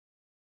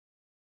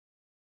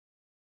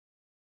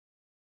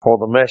For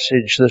the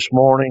message this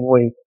morning,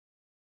 we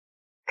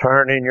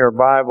turn in your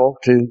Bible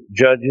to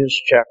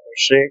Judges chapter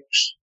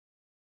 6.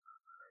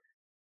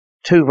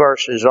 2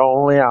 verses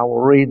only. I will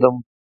read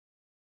them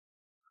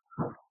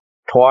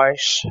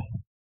twice.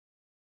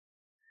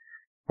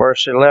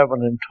 Verse 11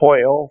 and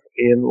 12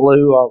 in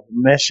lieu of the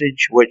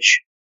message,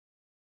 which,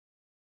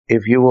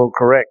 if you will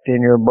correct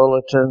in your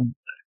bulletin,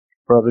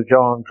 Brother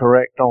John,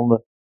 correct on the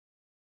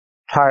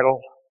title,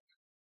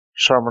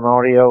 sermon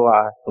audio,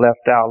 I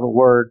left out the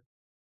word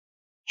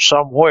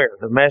somewhere.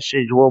 The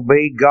message will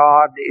be,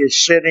 God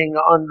is sitting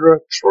under a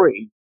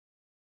tree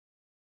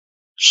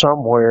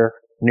somewhere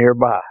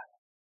nearby.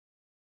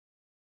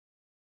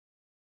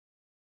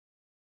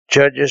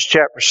 Judges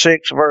chapter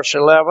 6 verse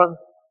 11.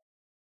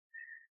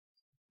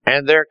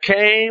 And there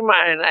came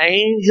an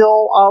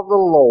angel of the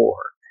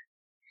Lord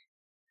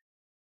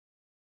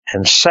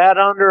and sat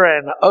under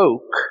an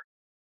oak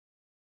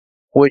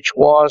which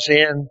was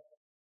in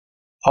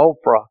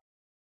Ophrah,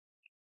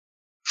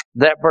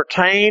 that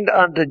pertained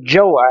unto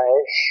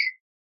Joash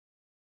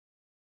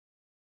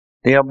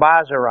the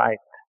Abiezrite.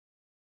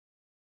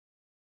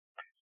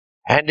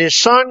 And his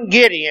son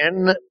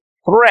Gideon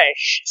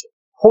threshed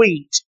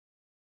wheat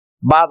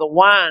by the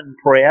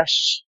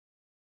winepress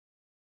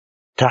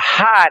to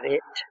hide it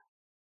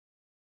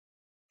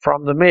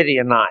from the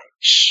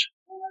Midianites.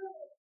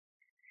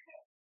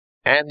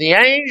 And the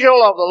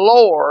angel of the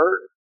Lord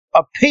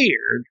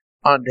appeared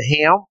unto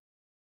him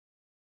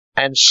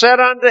and said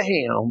unto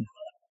him,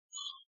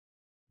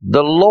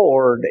 The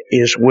Lord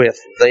is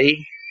with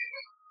thee,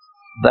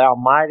 thou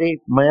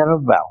mighty man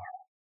of valor.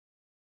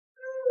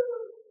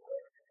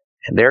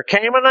 And there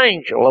came an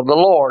angel of the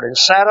Lord and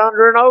sat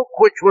under an oak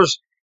which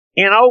was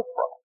in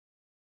Ophrah,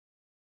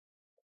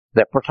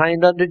 that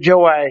pertained unto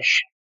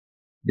Joash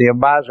the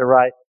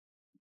Abiezrite,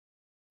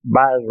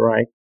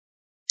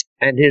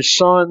 and his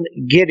son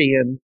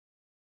Gideon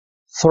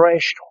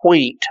threshed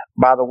wheat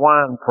by the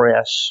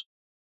winepress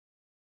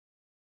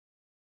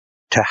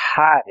to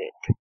hide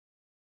it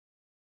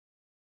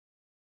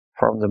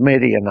from the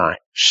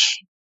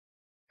Midianites.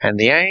 And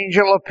the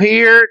angel of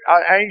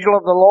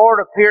the Lord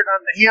appeared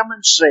unto him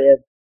and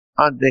said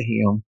unto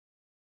him,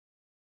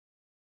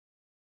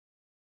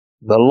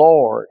 The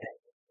Lord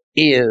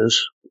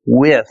is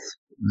with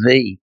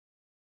thee,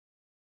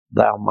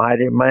 thou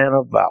mighty man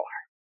of valor.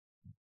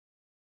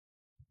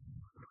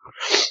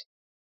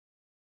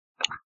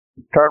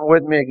 Turn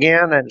with me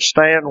again and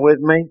stand with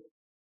me.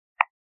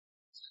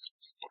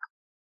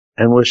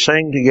 And we'll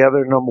sing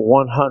together number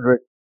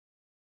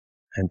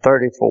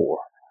 134.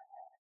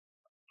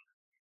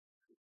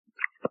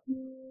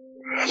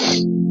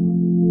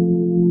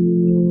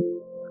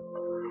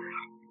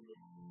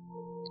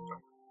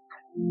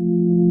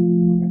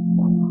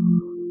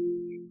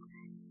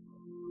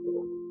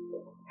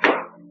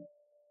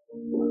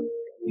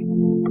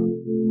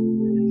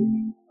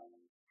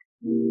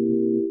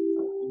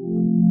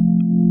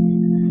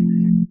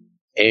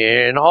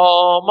 In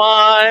all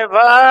my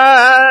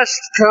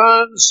vast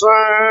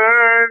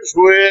concerns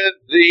with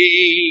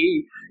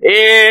thee,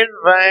 in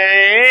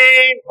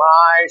vain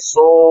my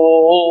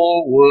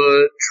soul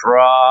would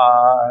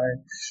try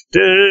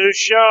to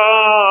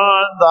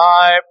shun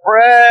thy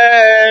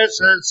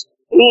presence,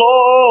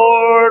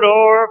 Lord,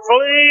 or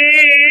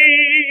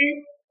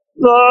flee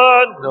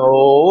the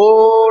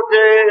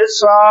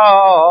notice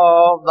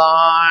of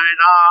thine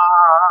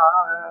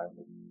eye.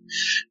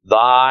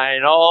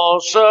 Thine all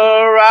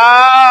surrounding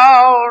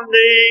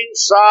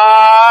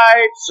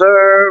sight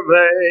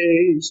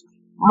surveys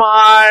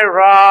my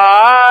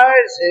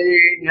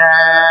rising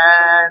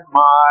and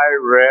my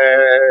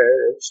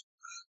rest,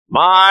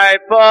 my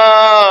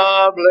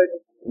public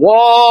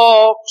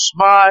walks,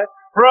 my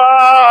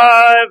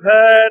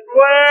private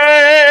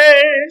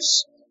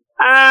ways,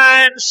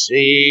 and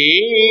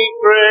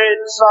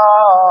secrets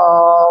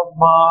of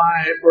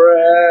my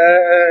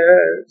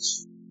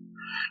breast.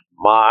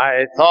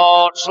 My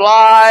thoughts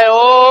lie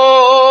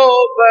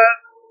open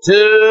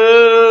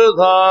to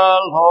the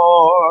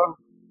Lord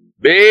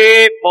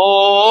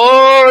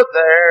before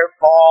they're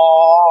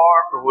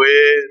formed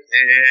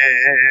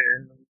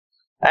within.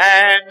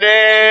 And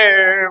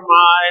ere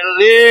my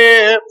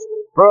lips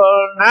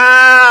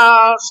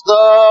pronounce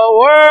the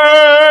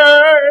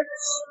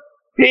words,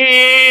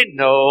 He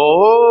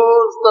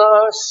knows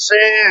the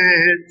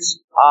sense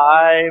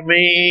I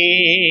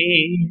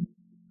mean.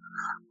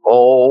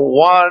 Oh,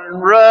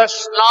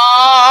 wondrous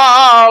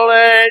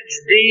knowledge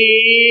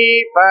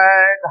deep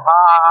and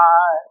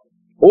high,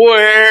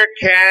 where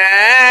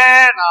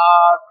can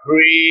a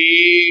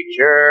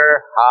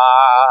creature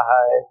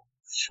hide?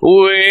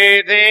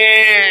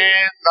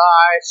 Within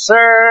thy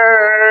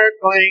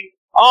circling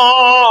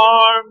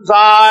arms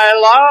I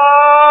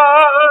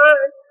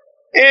lie,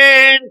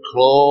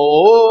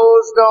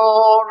 enclosed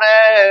on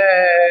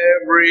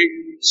every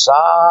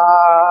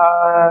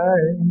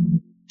side.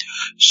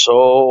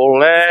 So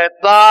let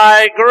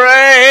thy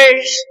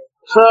grace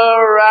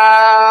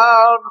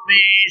surround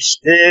me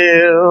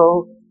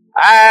still,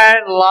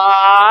 and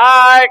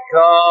like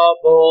a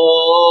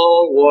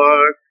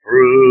bulwark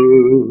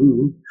prove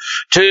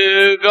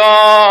to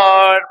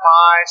guard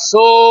my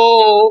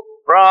soul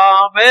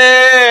from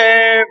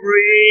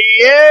every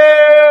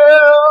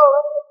ill,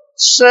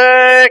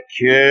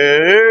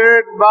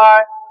 secured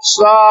by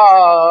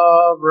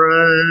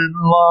sovereign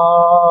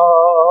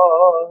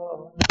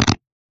love.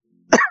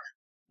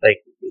 They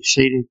can be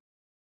seated.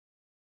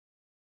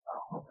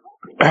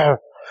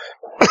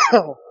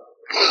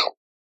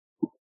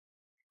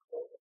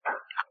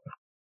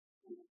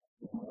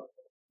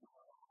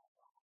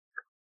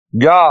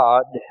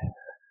 God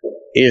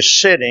is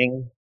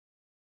sitting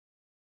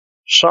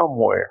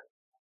somewhere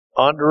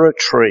under a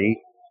tree,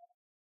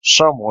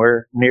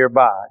 somewhere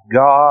nearby.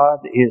 God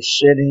is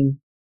sitting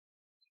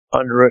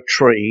under a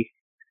tree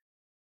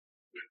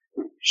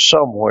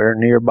somewhere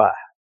nearby.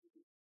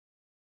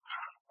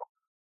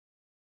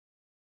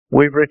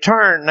 We've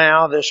returned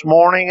now this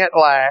morning at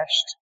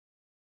last,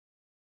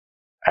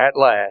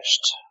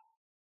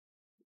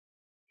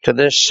 to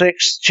this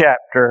 6th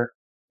chapter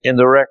in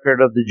the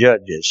record of the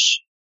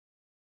Judges.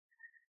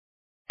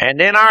 And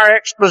in our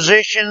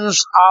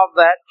expositions of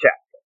that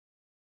chapter,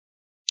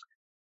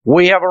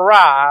 we have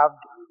arrived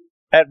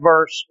at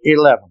verse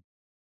 11.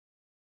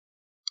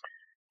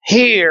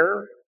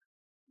 Here,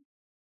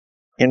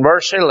 in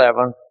verse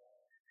 11,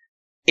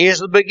 is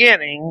the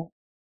beginning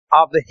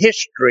of the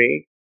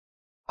history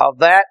of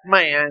that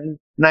man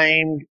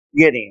named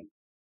Gideon.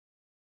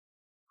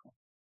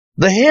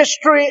 The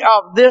history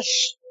of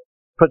this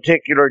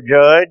particular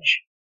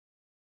judge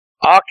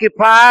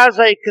occupies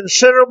a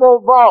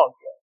considerable volume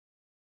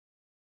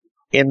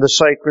in the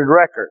sacred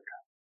record.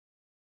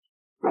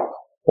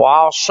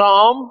 While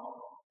some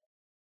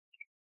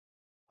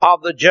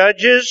of the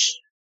judges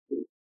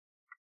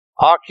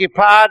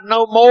occupied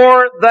no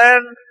more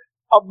than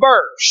a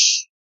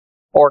verse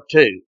or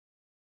two,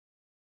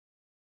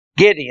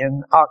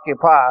 Gideon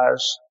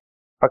occupies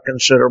a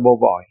considerable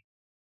volume.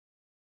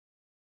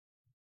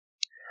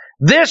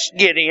 This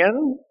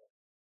Gideon,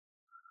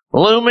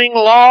 looming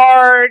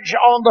large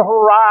on the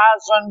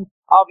horizon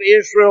of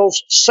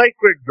Israel's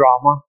sacred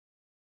drama,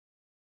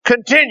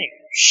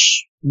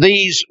 continues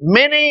these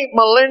many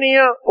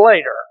millennia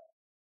later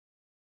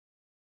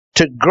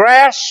to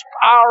grasp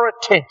our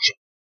attention,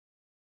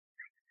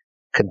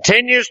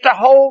 continues to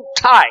hold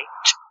tight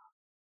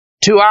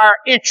to our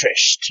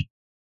interest,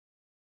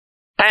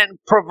 and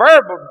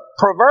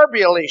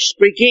proverbially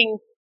speaking,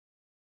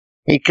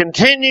 he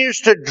continues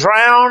to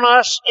drown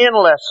us in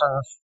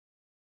lessons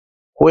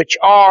which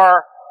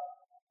are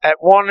at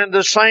one and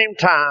the same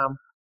time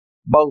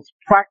both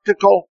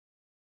practical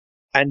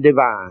and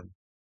divine.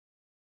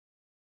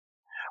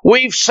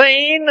 We've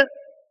seen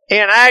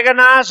in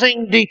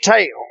agonizing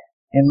detail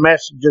in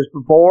messages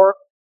before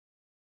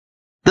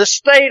the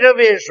state of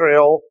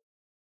Israel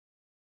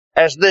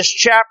as this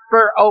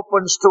chapter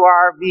opens to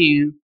our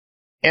view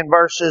in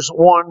verses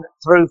 1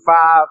 through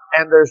 5,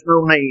 and there's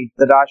no need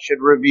that I should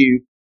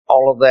review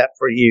all of that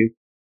for you.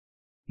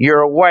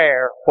 You're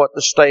aware what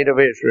the state of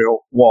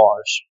Israel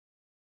was.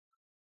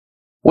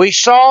 We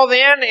saw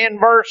then in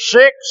verse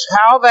 6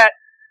 how that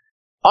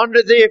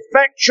under the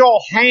effectual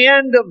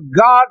hand of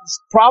God's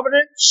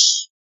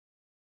providence,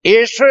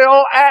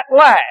 Israel at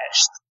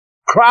last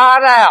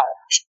cried out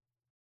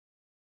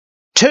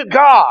to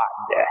God,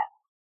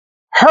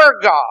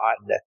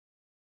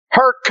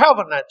 her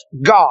covenant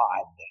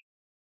God.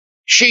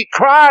 She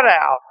cried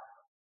out,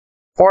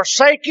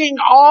 forsaking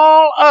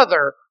all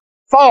other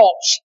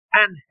false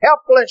and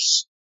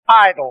helpless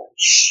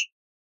idols.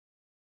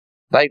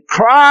 They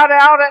cried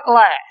out at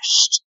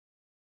last,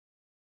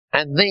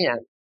 and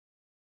then,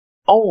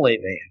 only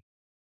then,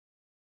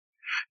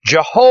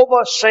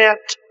 Jehovah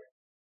sent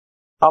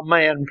a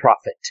man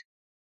prophet.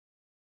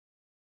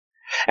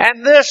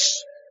 And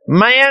this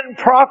man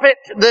prophet,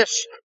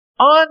 this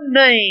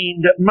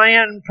unnamed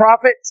man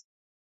prophet,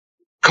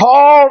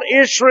 called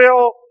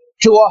Israel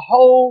to a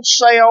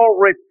wholesale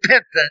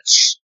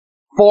repentance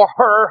for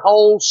her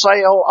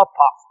wholesale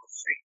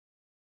apostasy.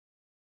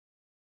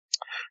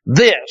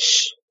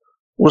 This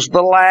was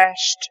the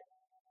last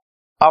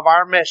of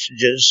our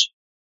messages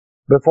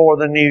before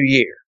the new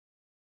year.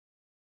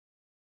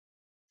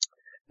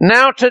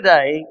 Now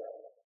today,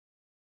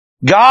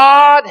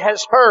 God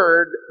has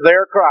heard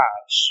their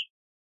cries,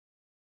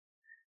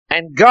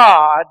 and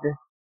God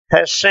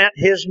has sent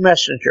His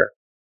messenger.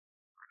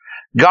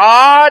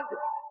 God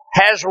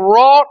has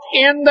wrought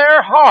in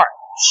their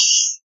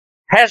hearts,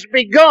 has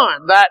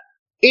begun that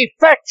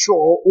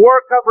effectual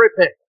work of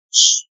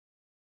repentance.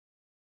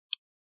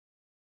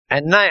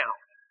 And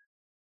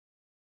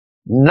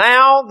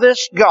now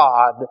this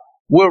God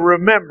will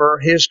remember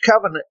His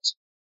covenant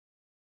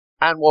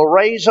and will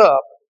raise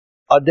up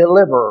a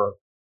deliverer,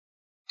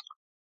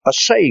 a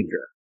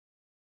savior,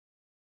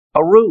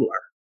 a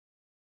ruler,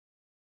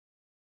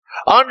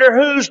 under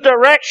whose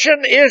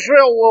direction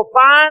Israel will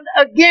find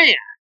again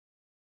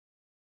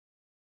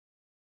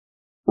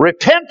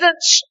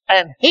repentance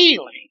and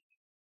healing,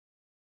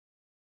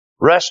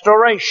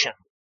 restoration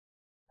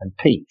and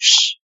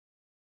peace.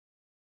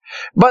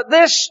 But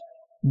this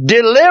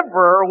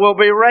deliverer will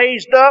be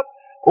raised up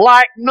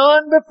like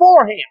none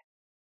before him.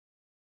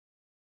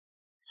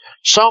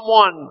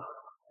 Someone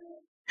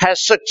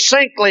has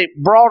succinctly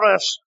brought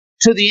us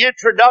to the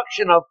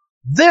introduction of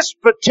this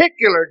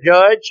particular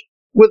judge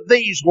with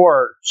these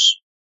words.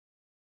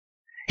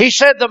 He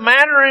said, the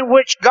manner in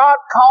which God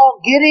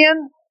called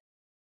Gideon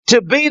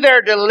to be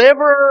their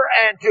deliverer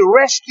and to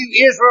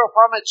rescue Israel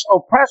from its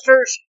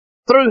oppressors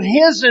through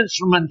his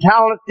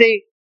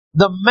instrumentality,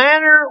 the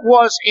manner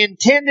was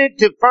intended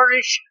to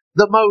furnish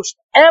the most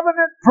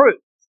evident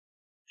proof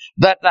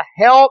that the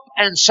help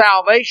and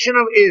salvation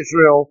of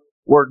Israel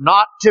were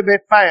not to be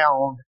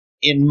found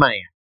in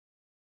man,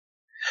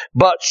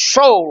 but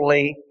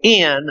solely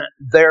in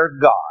their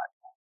God.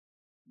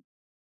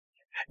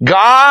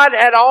 God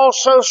had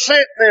also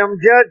sent them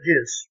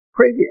judges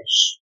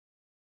previous.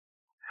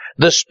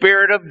 The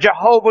Spirit of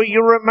Jehovah,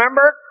 you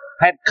remember,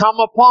 had come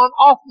upon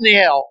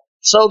Othniel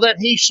so that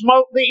he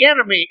smote the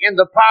enemy in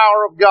the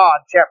power of God,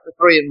 chapter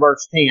 3 and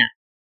verse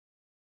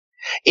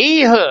 10.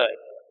 Ehud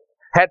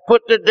had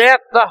put to death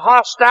the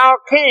hostile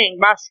king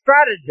by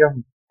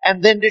stratagem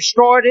and then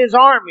destroyed his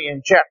army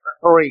in chapter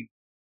 3.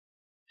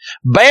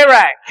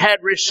 Barak had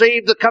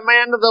received the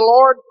command of the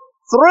Lord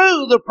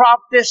through the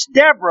prophetess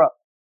Deborah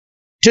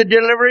to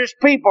deliver his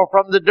people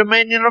from the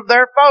dominion of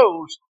their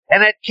foes,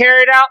 and had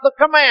carried out the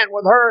command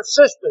with her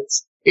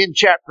assistance in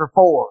chapter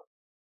 4.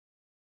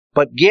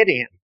 But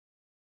Gideon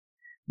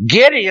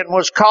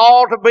was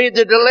called to be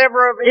the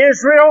deliverer of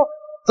Israel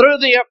through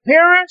the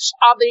appearance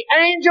of the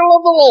angel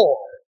of the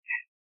Lord,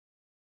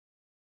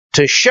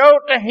 to show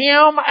to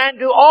him and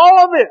to all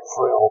of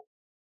Israel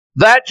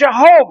that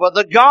Jehovah,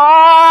 the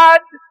God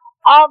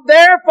of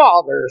their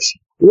fathers,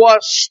 was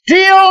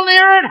still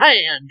near at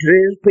hand to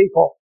his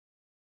people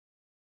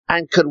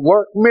and could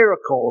work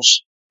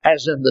miracles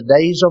as in the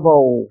days of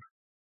old,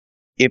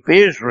 if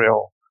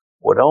Israel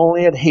would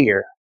only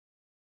adhere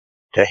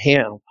to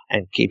him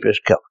and keep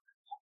his covenant.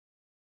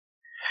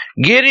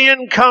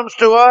 Gideon comes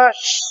to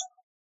us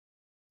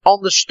on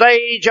the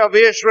stage of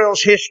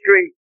Israel's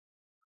history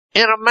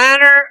in a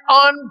manner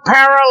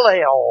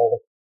unparalleled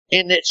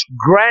in its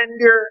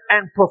grandeur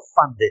and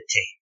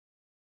profundity.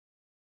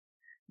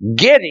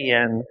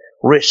 Gideon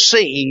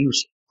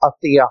receives a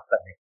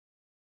theophany.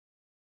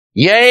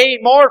 Yea,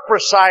 more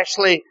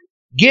precisely,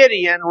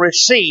 Gideon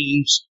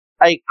receives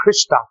a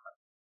Christophany.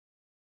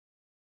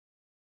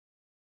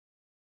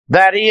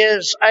 That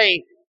is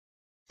a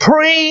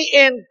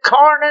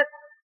pre-incarnate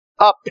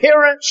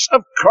appearance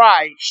of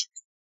Christ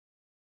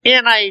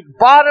in a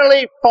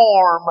bodily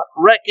form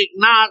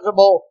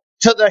recognizable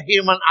to the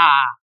human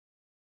eye.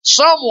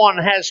 Someone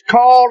has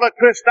called a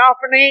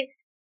Christophany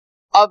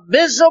a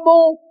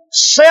visible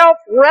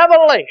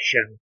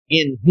self-revelation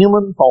in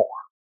human form.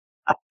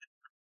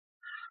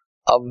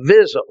 A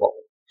visible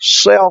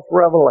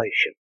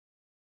self-revelation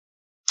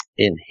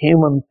in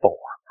human form.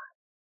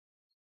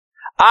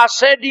 I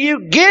said to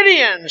you,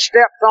 Gideon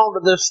stepped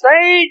onto the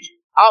stage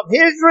of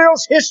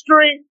Israel's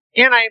history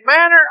in a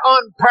manner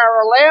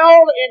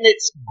unparalleled in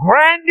its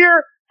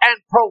grandeur and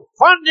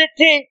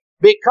profundity,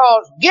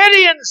 because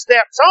Gideon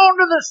steps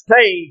onto the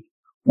stage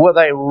with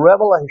a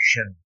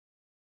revelation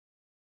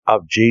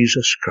of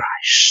Jesus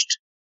Christ.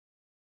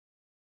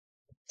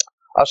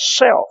 A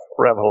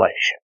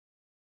self-revelation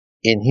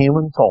in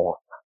human form.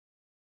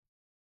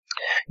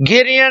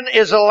 Gideon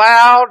is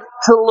allowed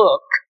to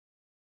look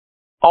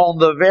on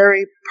the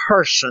very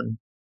person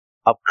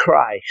of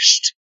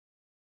Christ,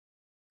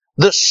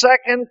 the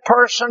second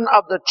person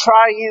of the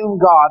triune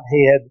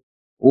Godhead,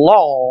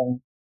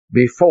 long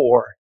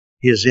before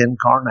his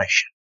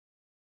incarnation.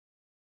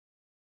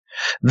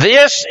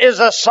 This is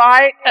a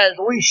sight, as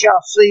we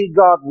shall see,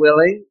 God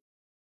willing,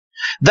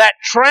 that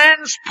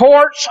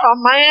transports a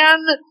man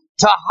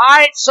to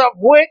heights of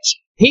which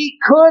he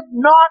could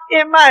not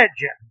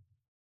imagine,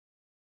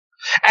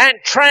 and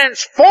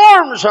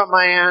transforms a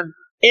man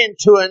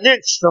into an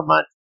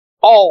instrument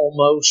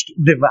almost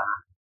divine.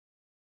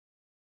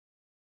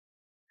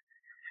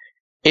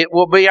 It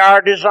will be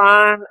our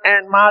design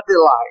and my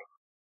delight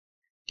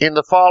in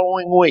the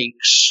following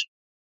weeks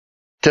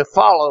to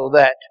follow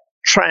that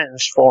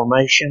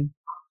transformation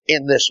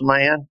in this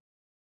man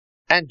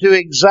and to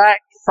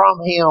exact from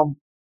him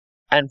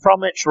and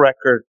from its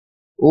record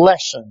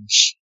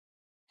lessons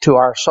to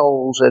our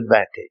soul's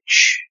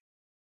advantage.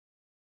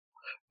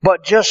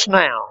 But just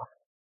now,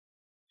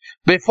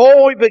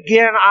 before we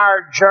begin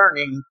our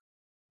journey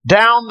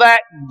down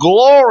that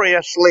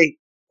gloriously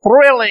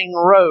thrilling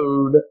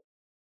road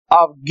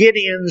of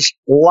Gideon's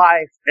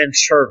life and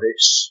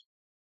service,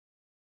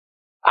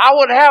 I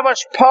would have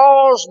us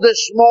pause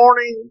this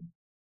morning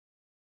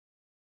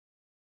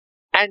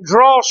and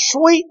draw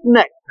sweet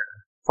nectar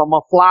from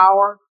a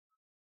flower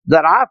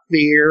that I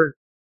fear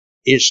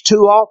is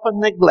too often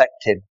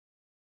neglected.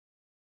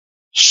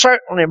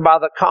 Certainly by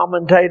the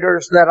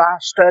commentators that I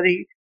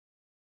studied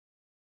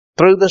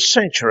through the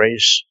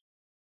centuries,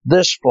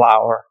 this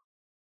flower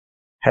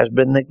has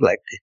been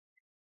neglected.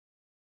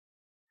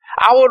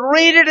 I would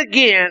read it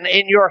again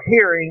in your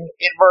hearing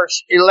in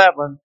verse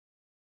 11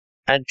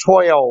 and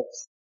 12.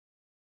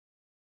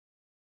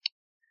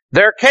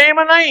 There came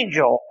an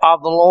angel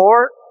of the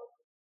Lord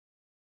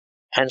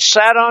and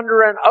sat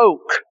under an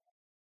oak,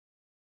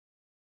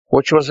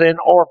 which was in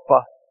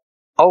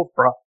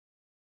Ophrah,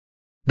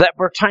 that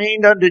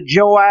pertained unto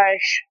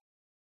Joash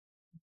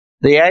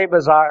the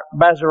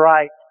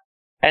Abiezrite,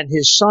 and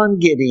his son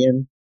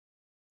Gideon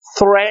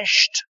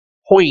threshed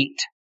wheat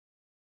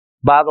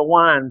by the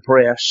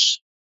winepress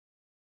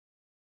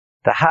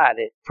to hide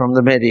it from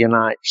the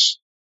Midianites.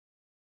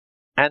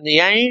 And the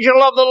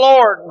angel of the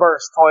Lord,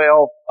 verse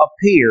 12,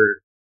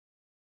 appeared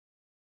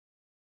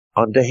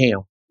unto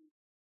him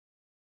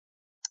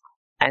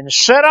and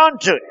said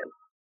unto him,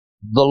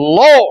 the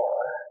Lord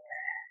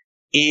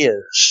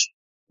is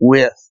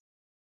with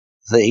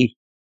thee,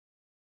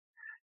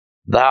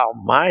 thou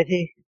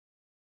mighty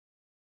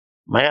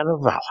man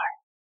of valor.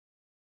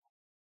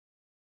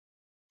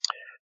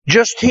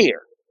 Just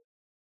here,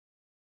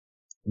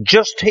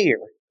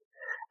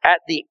 at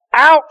the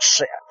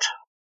outset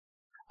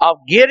of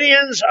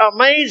Gideon's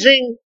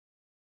amazing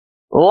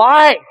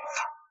life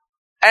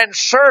and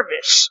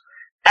service,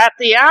 at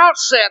the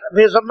outset of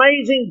his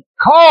amazing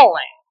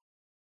calling,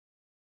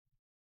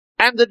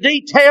 and the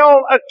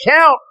detailed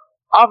account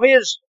of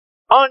his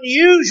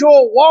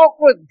unusual walk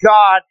with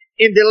God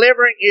in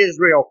delivering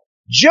Israel,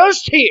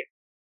 just here,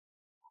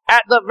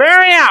 at the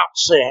very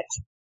outset,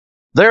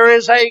 there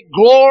is a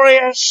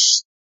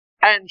glorious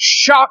and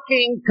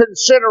shocking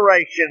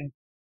consideration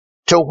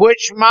to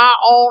which my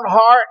own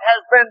heart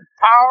has been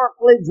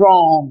powerfully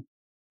drawn,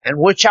 and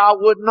which I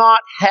would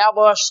not have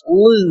us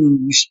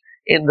lose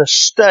in the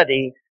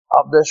study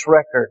of this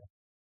record.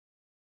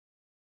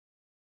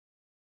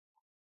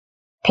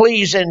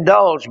 Please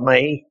indulge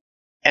me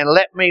and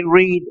let me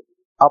read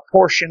a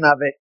portion of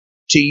it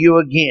to you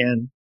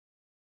again,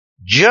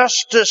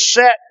 just to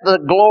set the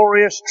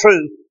glorious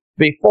truth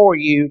before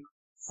you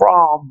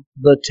from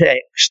the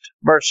text.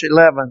 Verse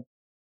 11,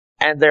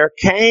 and there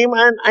came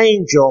an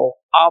angel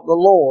of the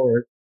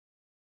Lord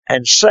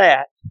and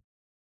sat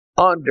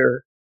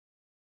under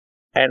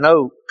an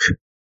oak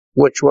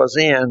which was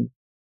in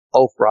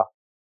Ophrah.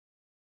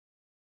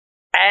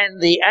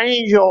 And the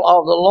angel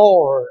of the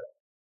Lord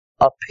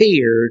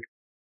appeared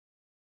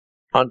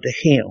unto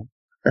him.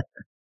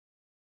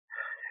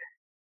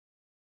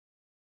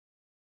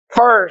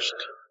 First,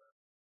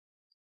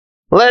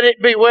 let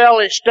it be well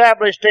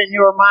established in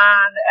your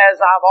mind, as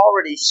I've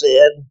already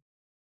said,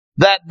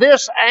 that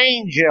this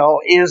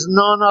angel is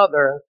none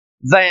other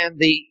than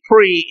the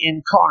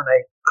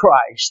pre-incarnate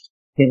Christ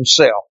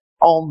himself.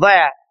 On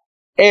that,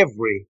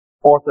 every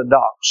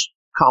Orthodox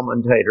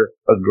commentator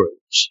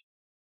agrees.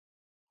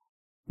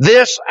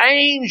 This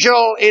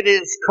angel, it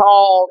is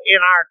called in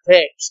our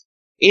text,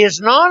 is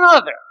none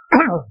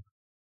other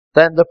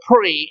than the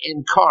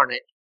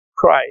pre-incarnate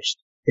Christ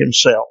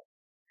himself.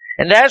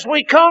 And as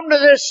we come to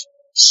this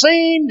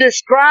scene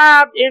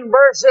described in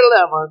verse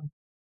 11,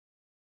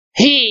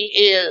 he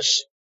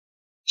is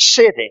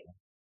sitting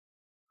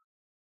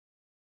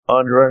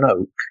under an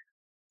oak.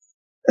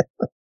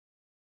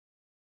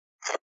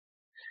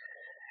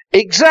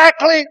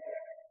 Exactly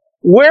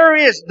where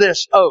is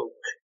this oak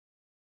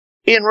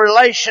in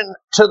relation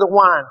to the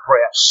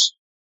winepress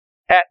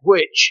at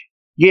which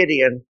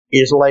Gideon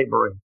is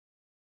laboring?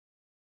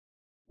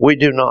 We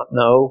do not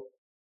know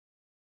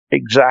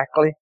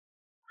exactly,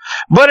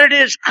 but it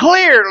is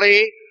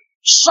clearly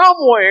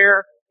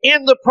somewhere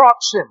in the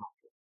proximity.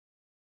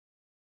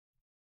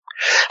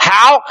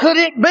 How could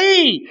it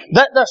be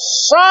that the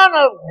Son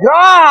of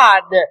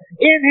God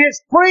in His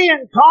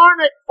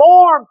pre-incarnate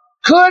form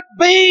could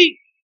be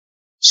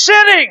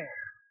sitting?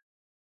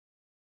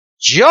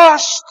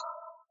 Just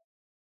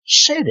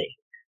sitting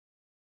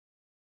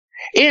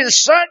in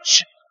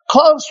such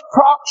close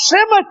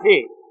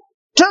proximity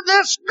to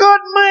this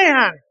good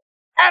man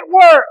at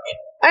work,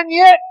 and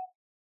yet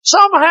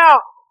somehow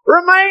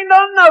remained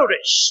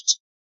unnoticed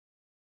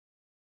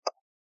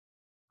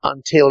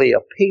until he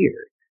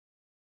appeared.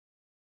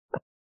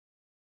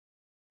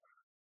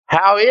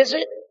 How is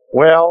it?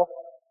 Well,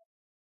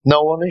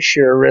 no one is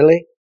sure,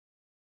 really.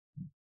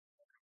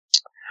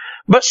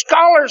 But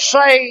scholars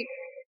say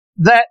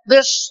that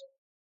this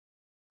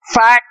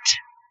fact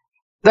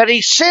that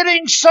he's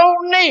sitting so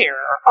near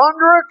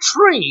under a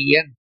tree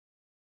and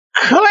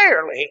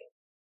clearly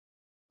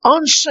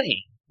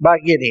unseen by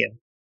Gideon.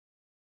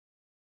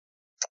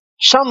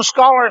 Some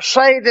scholars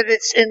say that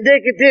it's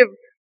indicative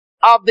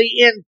of the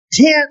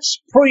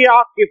intense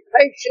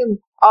preoccupation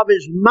of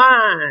his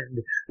mind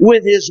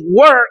with his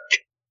work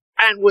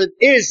and with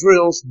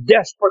Israel's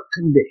desperate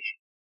condition.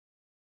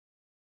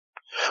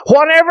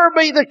 Whatever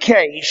be the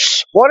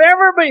case,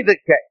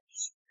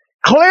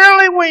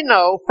 clearly we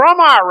know from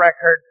our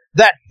record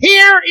that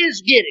here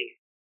is Gideon.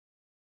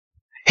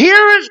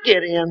 Here is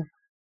Gideon,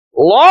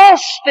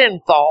 lost in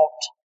thought,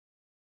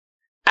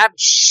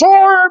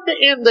 absorbed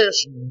in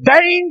this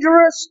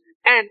dangerous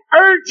and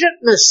urgent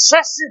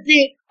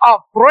necessity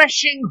of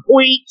threshing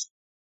wheat,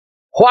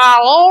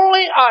 while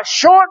only a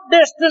short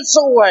distance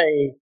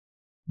away,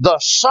 the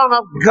Son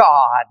of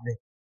God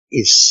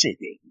is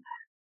sitting.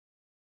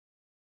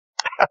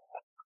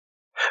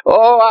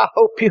 Oh, I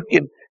hope you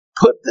can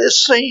put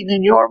this scene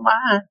in your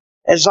mind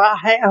as I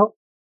have.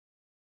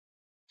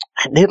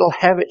 And it'll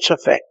have its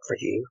effect for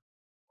you.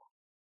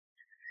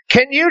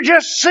 Can you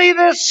just see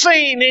this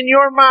scene in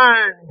your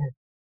mind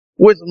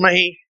with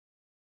me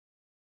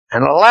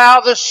and allow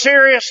the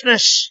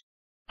seriousness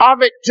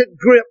of it to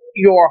grip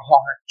your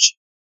heart?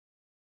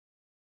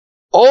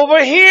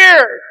 Over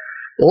here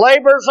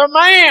labors a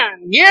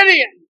man,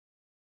 Gideon,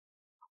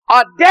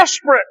 a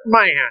desperate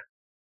man,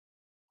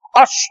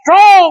 a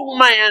strong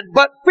man,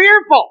 but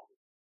fearful.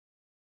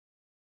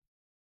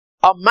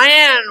 A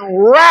man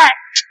racked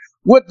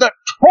with the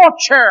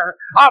torture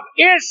of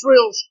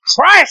Israel's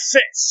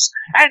crisis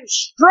and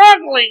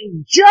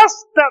struggling just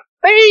to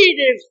feed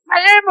his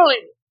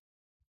family.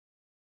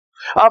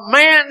 A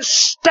man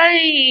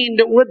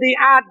stained with the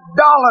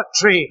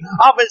idolatry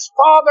of his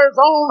father's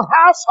own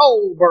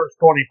household, verse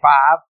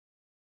 25.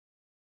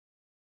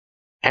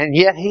 And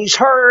yet he's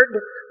heard,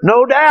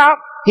 no doubt,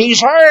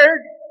 he's heard.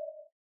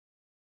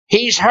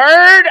 He's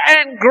heard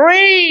and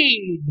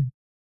grieved.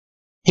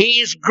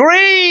 He's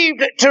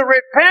grieved to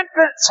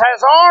repentance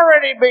has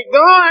already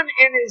begun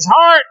in his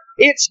heart.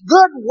 It's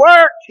good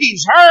work.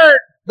 He's heard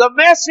the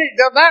message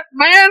of that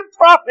man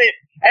prophet,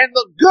 and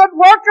the good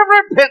work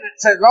of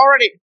repentance has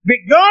already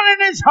begun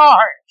in his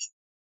heart.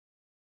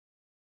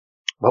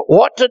 But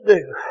what to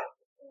do?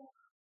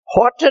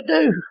 What to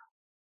do?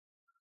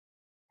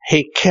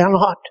 He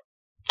cannot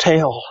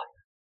tell.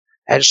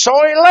 And so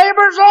he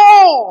labors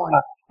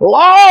on,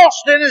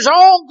 lost in his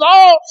own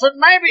thoughts and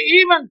maybe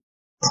even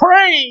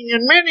praying,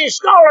 and many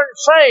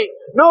scholars say,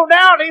 no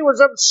doubt he was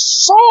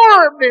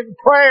absorbed in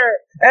prayer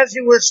as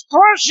he was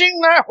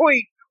threshing that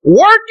wheat,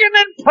 working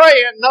and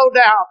praying, no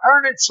doubt,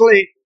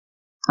 earnestly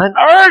and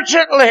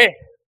urgently.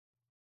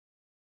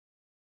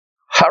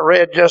 I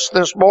read just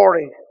this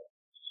morning,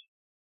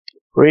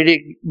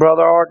 reading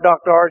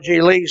Dr.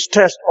 R.G. Lee's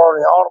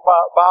testimony,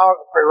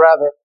 autobiography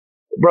rather,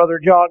 Brother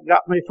John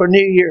got me for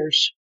New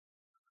Year's.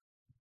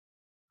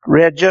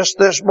 Read just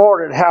this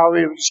morning how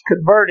he was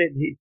converted.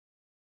 He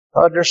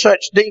under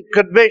such deep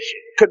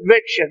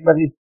conviction, but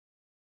he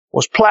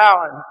was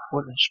plowing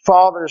with his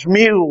father's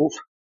mule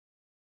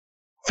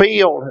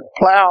field and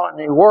plowing.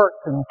 He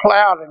worked and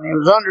plowed, and he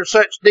was under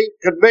such deep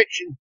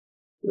conviction.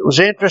 It was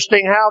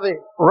interesting how the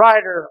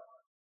writer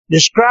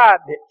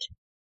described it.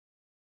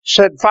 He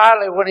said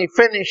finally when he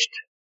finished,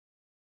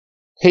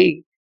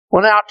 he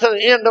went out to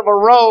the end of a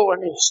row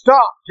and he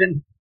stopped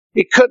and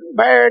he couldn't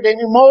bear it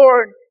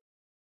anymore. And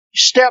he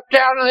stepped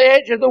out on the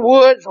edge of the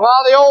woods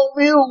while the old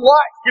mule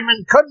watched him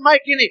and couldn't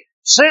make any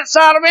sense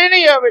out of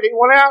any of it. He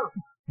went out,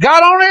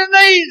 got on his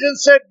knees and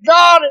said,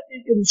 God, if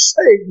you can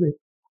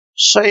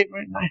save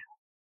me now.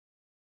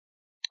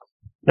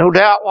 No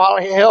doubt while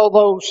he held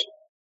those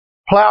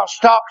plow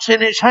stalks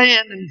in his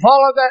hand and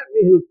followed that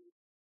mule,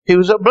 he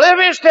was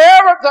oblivious to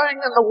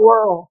everything in the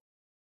world.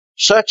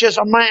 Such as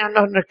a man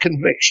under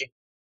conviction.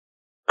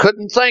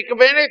 Couldn't think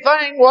of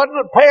anything,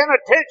 wasn't paying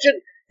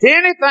attention to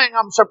anything.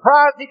 I'm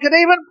surprised he could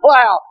even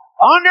plow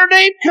under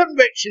deep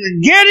conviction.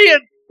 And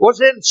Gideon was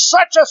in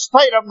such a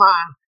state of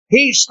mind.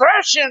 He's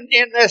threshing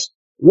in this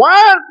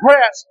wine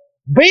press,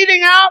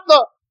 beating out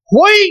the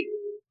wheat,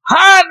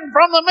 hiding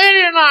from the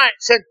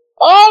Midianites. And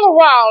all the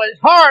while his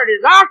heart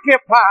is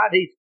occupied.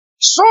 He's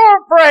sore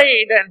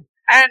afraid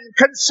and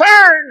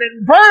concerned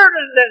and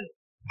burdened.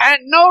 And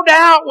no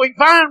doubt we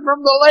find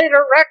from the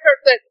later record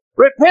that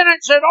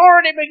repentance had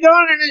already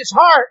begun in his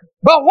heart.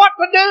 But what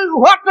to do?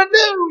 What to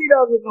do? He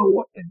doesn't know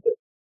what to do.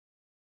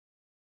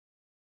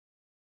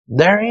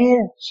 There he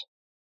is.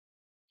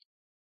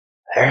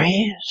 There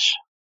he is.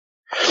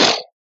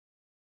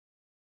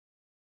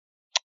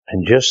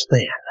 And just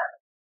then,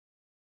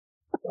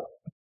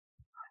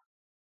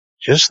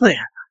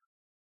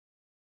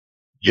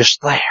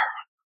 there,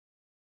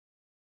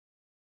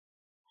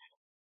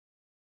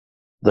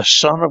 the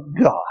Son of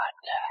God,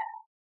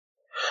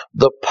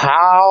 the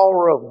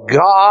power of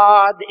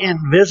God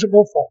in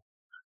visible form,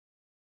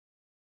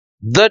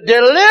 the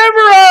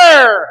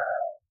Deliverer,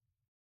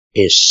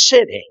 is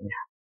sitting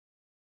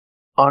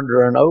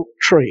under an oak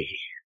tree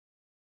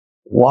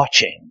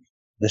watching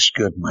this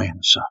good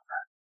man suffer.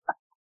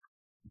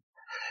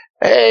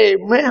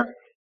 Amen.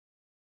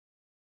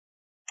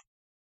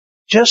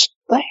 Just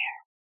there.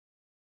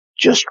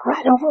 Just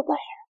right over there.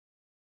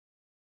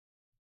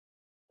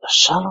 The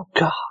Son of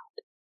God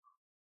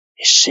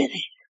is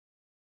sitting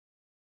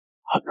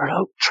under an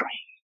oak tree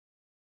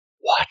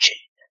watching.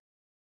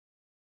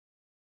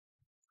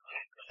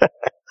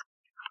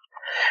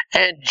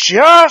 And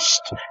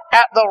just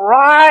at the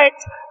right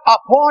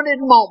appointed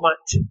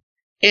moment,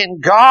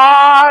 in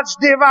God's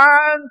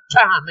divine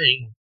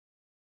timing,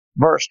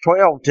 verse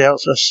 12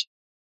 tells us,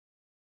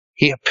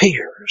 He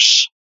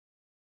appears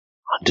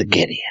unto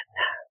Gideon.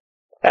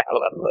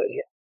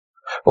 Hallelujah.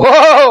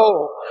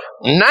 Whoa!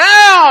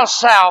 Now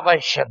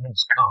salvation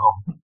has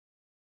come.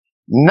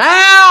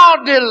 Now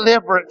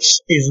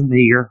deliverance is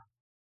near.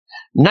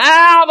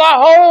 Now the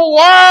whole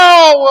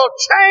world will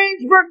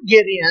change for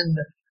Gideon,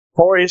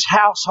 for his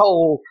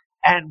household,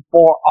 and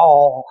for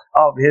all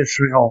of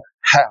Israel.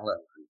 Hallelujah.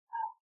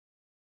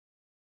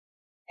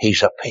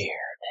 He's appeared.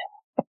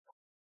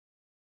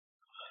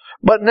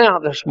 But now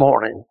this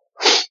morning,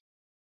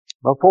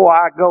 Before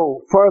I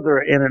go further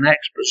in an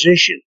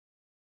exposition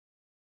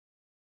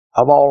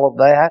of all of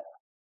that,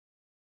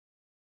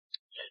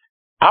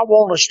 I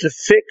want us to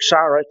fix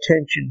our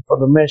attention for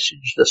the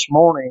message this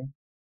morning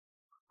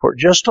for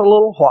just a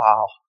little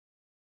while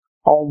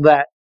on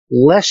that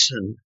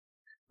lesson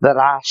that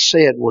I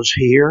said was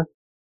here,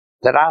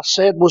 that I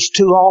said was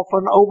too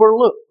often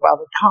overlooked by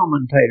the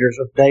commentators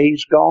of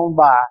days gone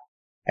by.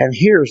 And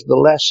here's the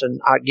lesson.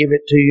 I give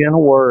it to you in a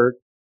word.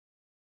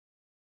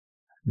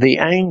 The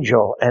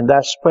angel, and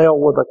that's spelled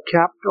with a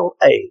capital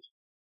A.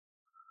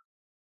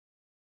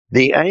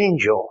 The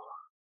angel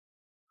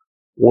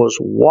was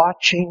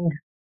watching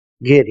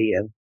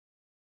Gideon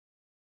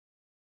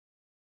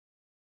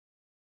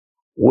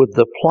with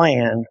the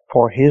plan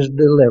for his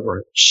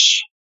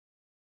deliverance.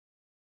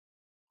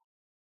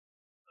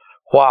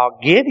 While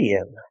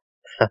Gideon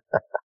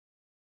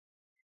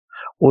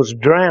was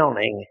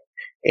drowning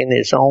in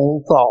his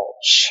own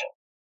thoughts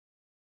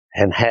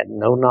and had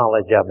no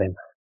knowledge of him.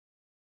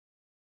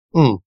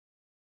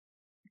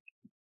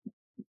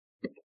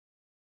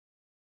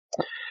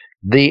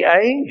 The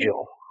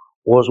angel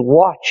was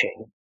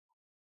watching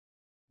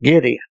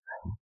Gideon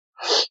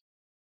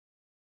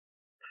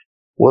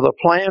with a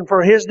plan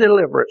for his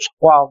deliverance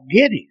while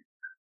Gideon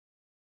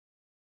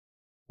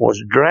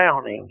was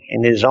drowning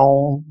in his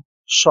own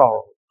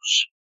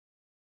sorrows,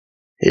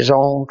 his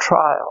own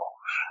trials,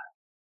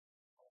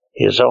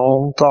 his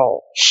own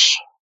thoughts,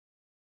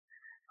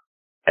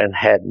 and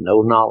had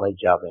no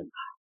knowledge of him.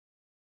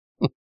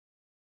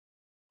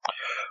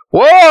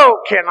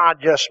 Whoa, can I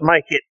just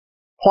make it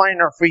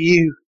plainer for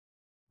you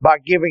by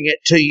giving it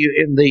to you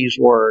in these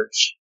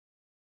words?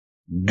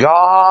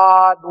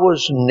 God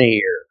was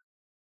near,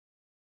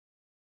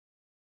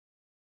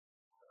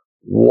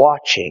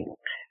 watching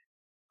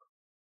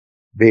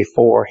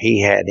before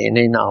he had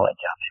any knowledge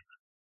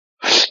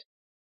of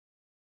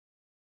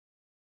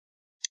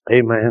him.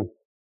 Amen.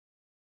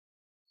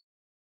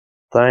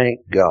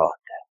 Thank God.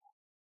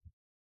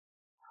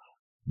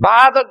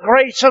 By the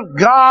grace of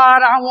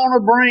God, I want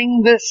to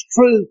bring this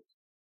truth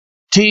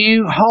to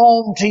you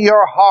home to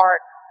your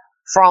heart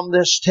from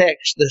this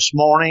text this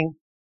morning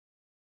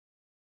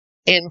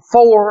in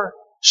 4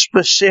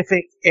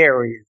 specific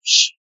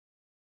areas.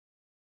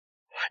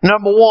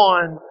 Number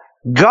 1,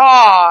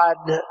 God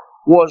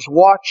was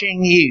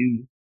watching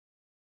you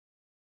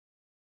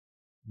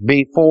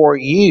before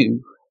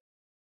you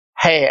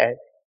had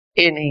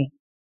any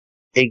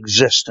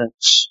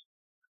existence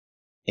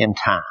in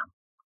time.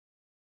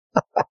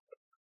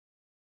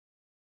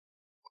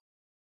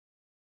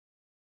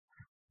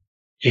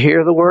 Did you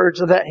hear the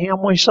words of that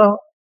hymn we sung?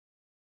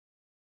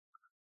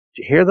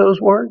 Did you hear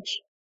those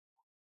words?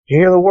 Did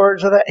you hear the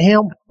words of that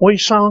hymn we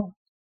sung?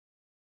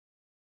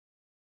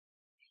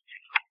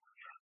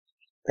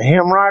 The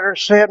hymn writer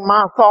said,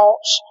 my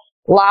thoughts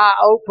lie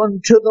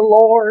open to the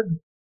Lord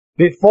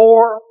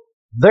before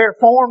they're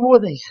formed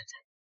within.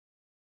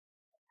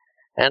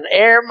 And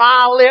ere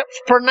my lips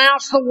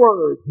pronounce the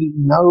word, He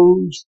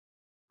knows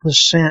the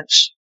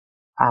sense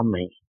I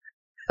mean.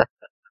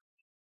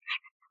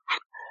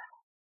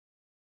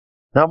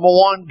 Number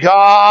 1,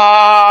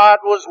 God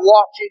was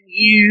watching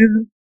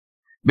you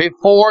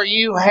before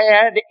you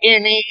had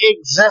any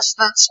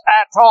existence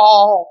at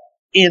all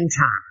in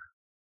time.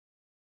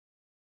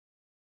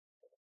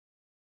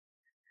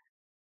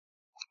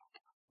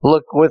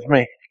 Look with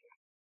me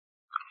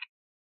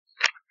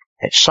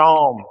at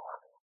Psalm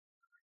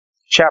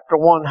chapter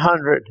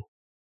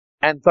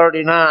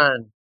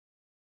 139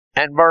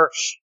 and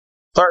verse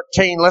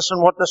 13.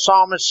 Listen what the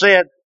psalmist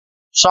said.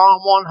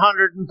 Psalm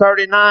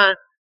 139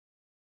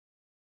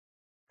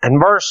 and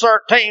verse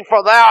 13.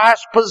 For thou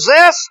hast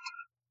possessed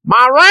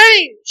my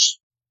reins.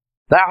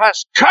 Thou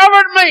hast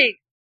covered me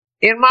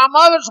in my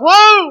mother's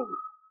womb.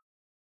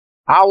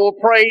 I will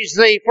praise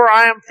thee, for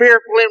I am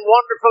fearfully and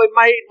wonderfully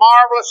made.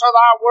 Marvelous are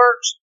thy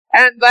works,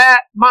 and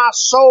that my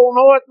soul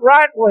knoweth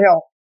right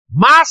well.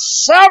 My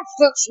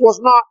substance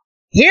was not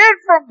hid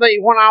from thee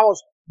when I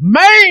was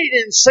made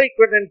in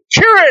secret and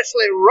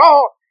curiously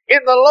wrought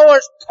in the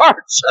lowest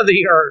parts of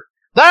the earth.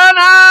 Thine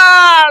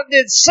eye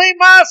did see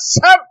my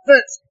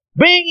substance,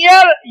 being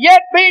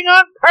yet being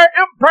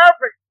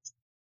imperfect.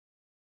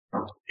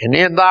 And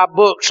in thy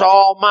books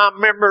all my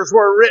members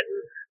were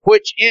written,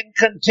 which in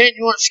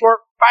continuance were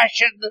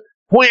fashioned,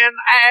 when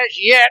as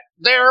yet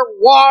there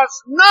was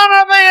none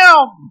of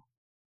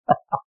them.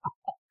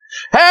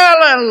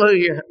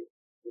 Hallelujah.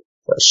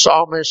 The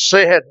psalmist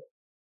said,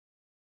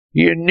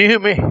 you knew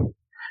me.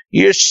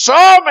 You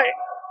saw me.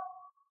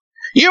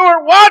 You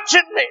were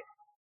watching me.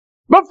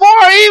 Before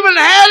I even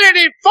had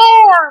any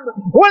form,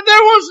 when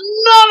there was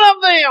none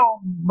of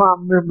them, my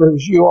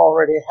members, you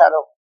already had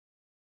them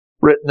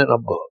written in a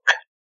book.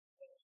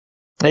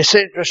 It's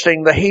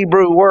interesting, the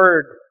Hebrew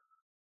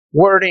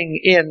wording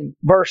in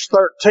verse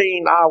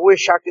 13, I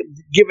wish I could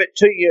give it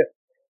to you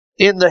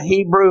in the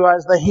Hebrew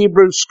as the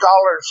Hebrew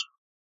scholars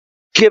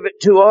give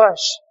it to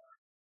us.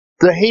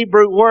 The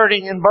Hebrew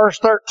wording in verse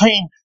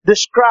 13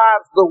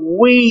 describes the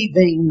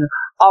weaving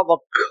of a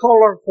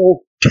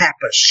colorful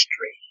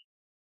tapestry.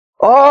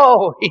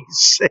 Oh, he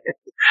said,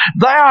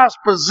 thou hast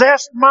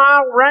possessed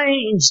my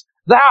reins.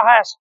 Thou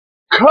hast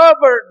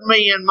covered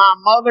me in my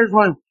mother's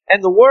womb.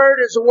 And the word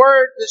is a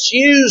word that's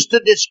used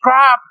to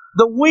describe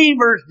the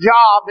weaver's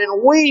job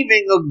in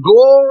weaving a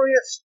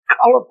glorious,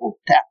 colorful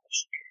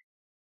tapestry.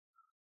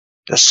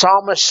 The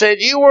psalmist said,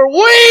 you were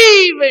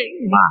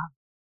weaving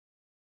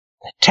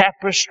the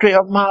tapestry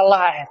of my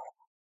life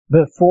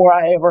before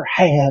I ever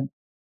had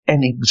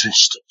an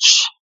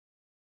existence.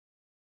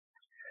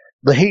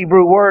 The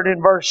Hebrew word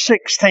in verse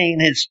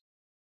 16 is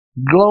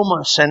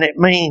glomus, and it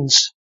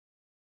means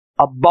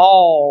a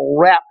ball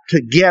wrapped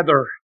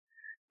together,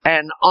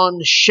 an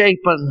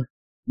unshapen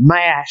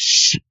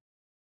mass.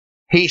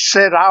 He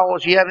said, I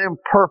was yet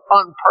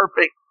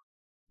unperfect.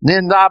 And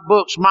in thy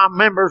books my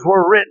members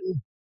were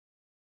written,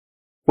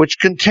 which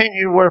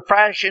continues were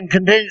fashioned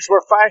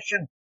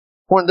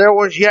when there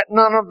was yet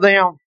none of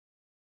them.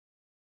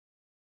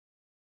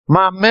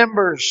 My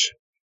members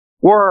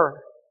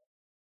were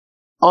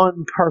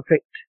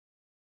unperfect.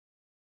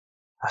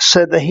 I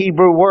said the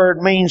Hebrew word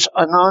means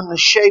an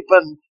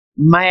unshapen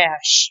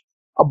mass,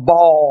 a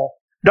ball.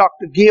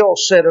 Dr. Gill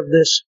said of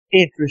this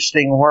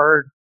interesting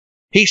word,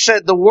 he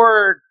said the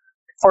word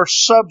for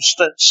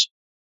substance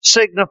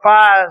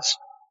signifies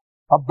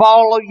a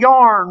ball of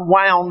yarn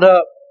wound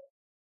up,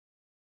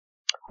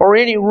 or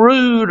any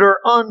rude or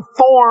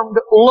unformed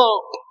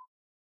lump,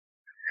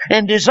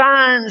 and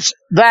designs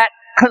that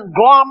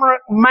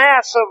conglomerate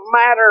mass of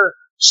matter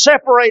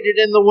separated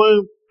in the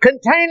womb,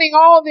 containing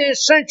all the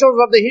essentials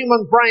of the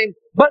human frame,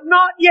 but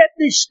not yet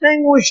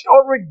distinguished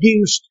or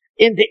reduced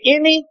into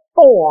any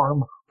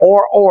form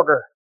or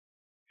order.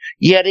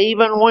 Yet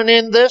even when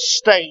in this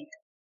state,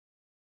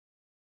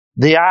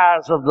 the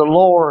eyes of the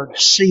Lord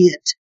see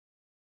it,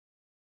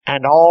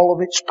 and all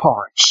of its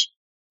parts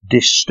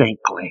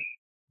distinctly.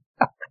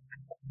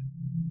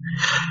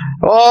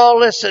 Oh,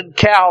 listen,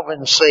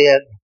 Calvin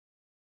said,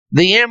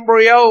 the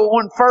embryo,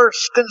 when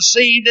first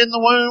conceived in the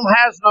womb,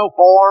 has no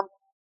form.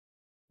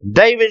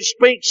 David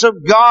speaks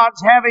of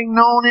God's having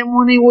known him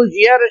when he was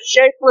yet a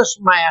shapeless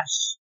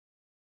mass.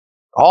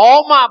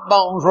 All my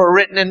bones were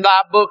written in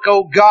thy book,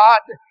 O God,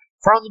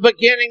 from the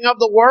beginning of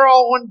the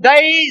world, when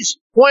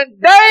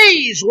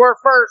days were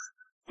first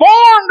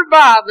formed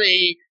by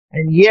thee,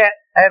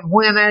 and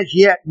when as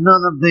yet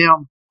none of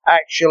them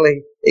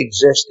actually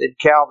existed.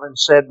 Calvin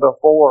said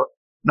before,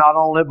 not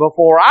only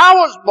before I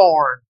was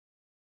born,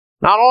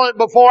 not only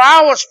before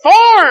I was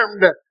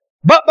formed,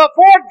 but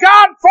before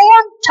God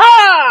formed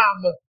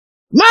time,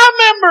 my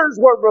members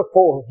were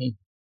before him.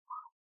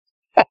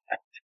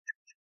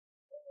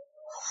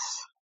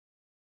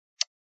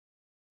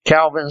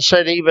 Calvin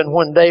said even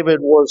when David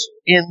was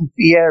in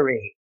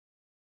fieri,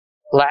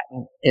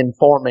 Latin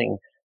informing,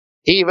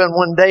 even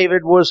when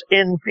David was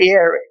in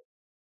fieri,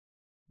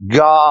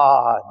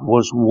 God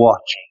was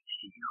watching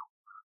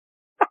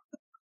him.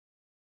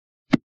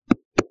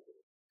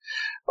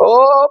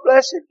 Oh,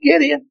 blessed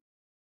Gideon.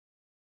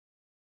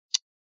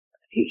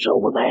 He's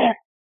over there.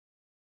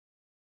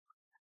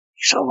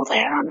 He's over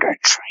there under a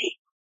tree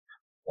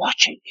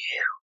watching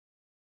you.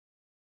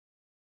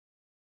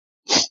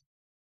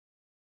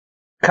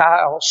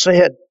 Kyle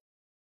said,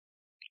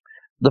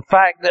 the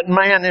fact that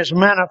man is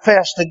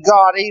manifest to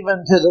God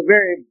even to the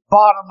very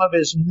bottom of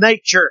his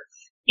nature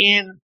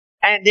in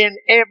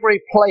every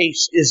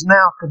place is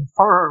now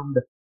confirmed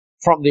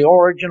from the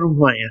origin of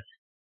man.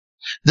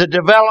 The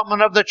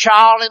development of the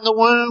child in the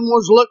womb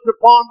was looked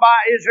upon by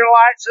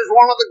Israelites as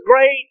one of the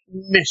great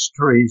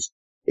mysteries.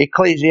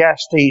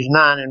 Ecclesiastes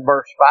 9 and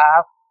verse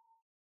 5.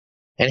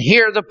 And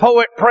here the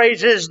poet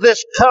praises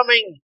this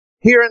coming.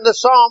 Here in the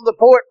psalm, the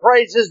poet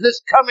praises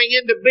this coming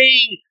into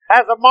being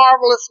as a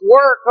marvelous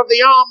work of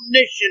the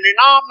omniscient and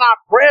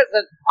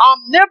omnipresent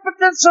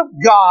omnipotence of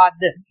God.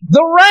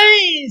 The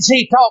reins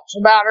he talks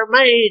about are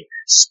made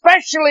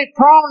specially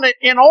prominent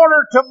in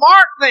order to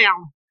mark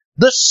them.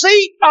 The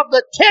seat of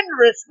the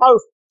tenderest,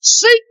 most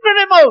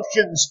secret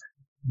emotions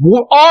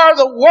are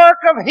the work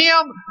of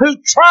him who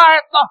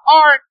trieth the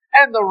heart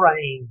and the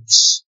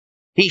reins.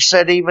 He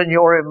said even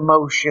your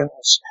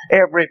emotions,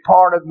 every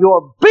part of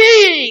your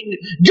being,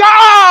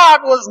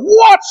 God was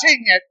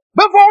watching it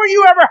before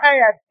you ever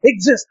had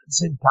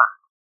existence in time.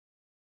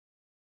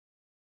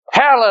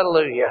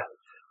 Hallelujah.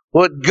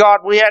 Would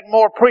God we had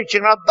more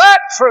preaching of that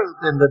truth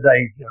in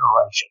today's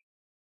generation.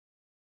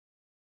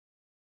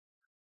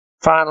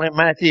 Finally,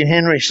 Matthew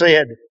Henry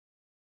said,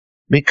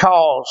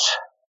 because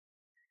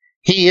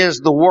he is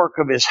the work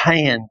of his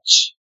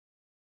hands,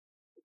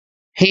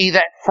 he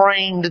that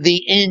framed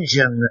the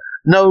engine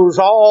knows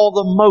all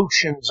the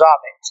motions of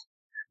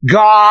it.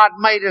 God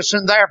made us,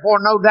 and therefore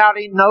no doubt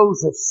he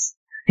knows us.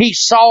 He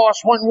saw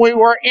us when we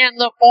were in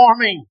the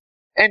forming.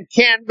 And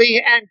can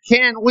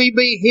we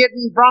be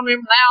hidden from him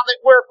now that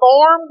we're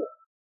formed?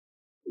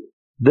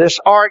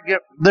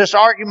 This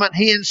argument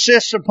he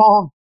insists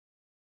upon,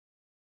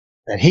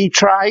 that he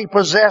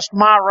possessed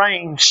my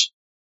reins.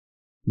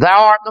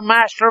 Thou art the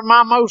master of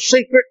my most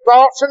secret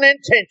thoughts and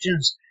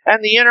intentions,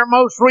 and the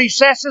innermost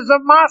recesses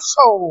of my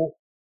soul.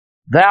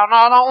 Thou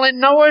not only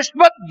knowest,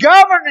 but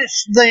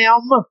governest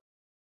them.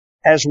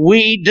 as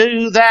we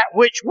do that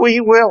which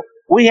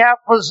we have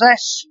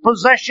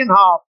possession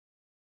of.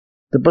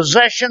 The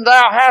possession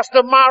thou hast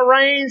of my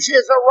reins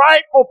is a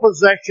rightful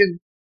possession,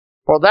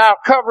 for thou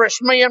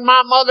coverest me in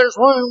my mother's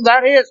womb.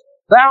 That is,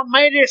 thou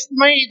madest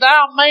me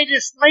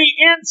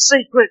in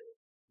secret.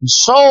 The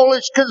soul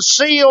is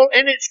concealed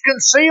in its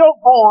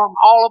concealed form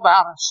all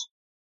about us.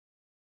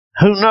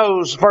 Who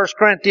knows, 1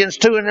 Corinthians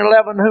 2:11,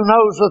 who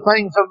knows the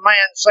things of man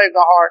save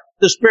the heart,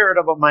 the spirit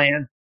of a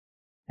man?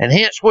 And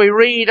hence we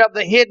read of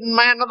the hidden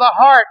man of the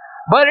heart.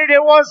 But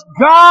it was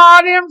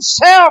God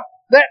Himself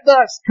that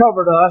thus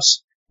covered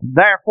us.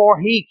 Therefore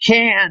He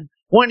can,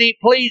 when He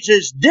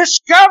pleases,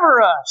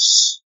 discover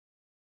us,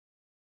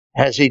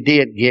 as He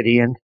did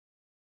Gideon.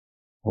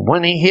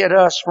 When He hid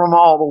us from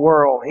all the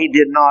world, He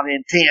did not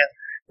intend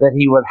that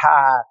He would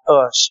hide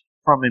us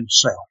from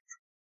Himself.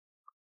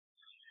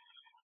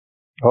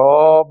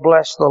 Oh,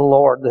 bless the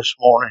Lord this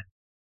morning.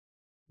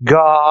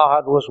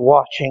 God was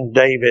watching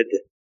David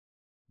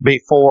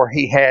before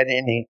he had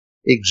any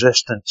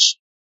existence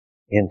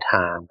in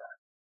time.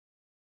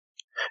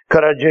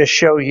 Could I just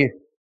show you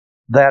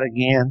that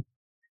again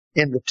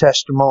in the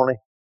testimony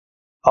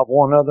of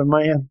one other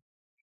man?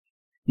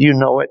 You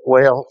know it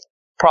well.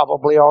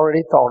 Probably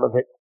already thought of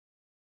it.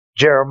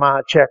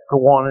 Jeremiah chapter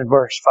 1 and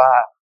verse 5.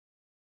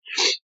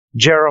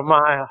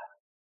 Jeremiah,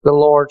 the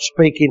Lord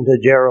speaking to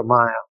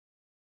Jeremiah,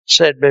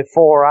 said,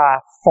 before I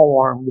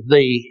formed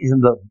thee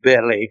in the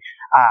belly,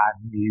 I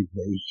knew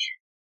thee.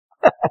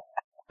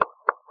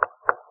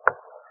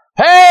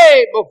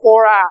 Hey,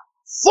 before I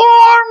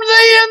formed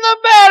thee in the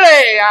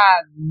belly,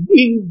 I knew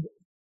thee.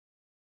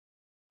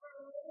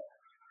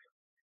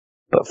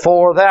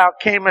 Before thou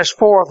camest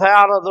forth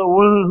out of the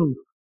womb,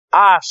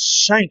 I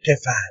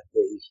sanctified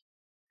thee.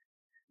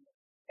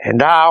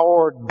 And I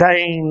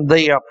ordained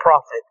thee a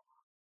prophet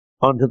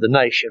unto the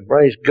nation.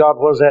 Praise God.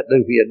 What does that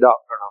do for you,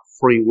 doctrine of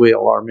free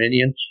will,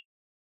 Arminians?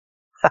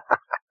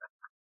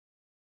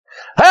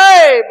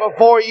 Hey,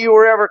 before you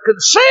were ever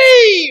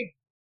conceived,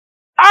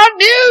 I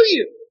knew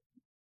you.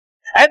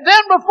 And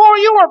then before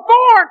you were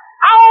born,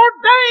 I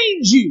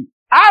ordained you.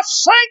 I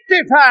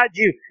sanctified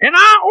you. And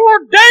I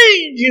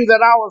ordained you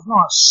that I was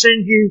going to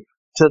send you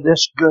to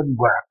this good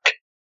work.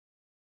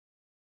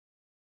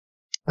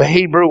 The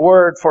Hebrew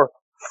word for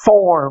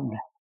formed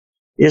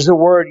is the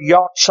word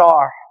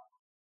yotzar.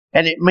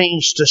 And it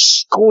means to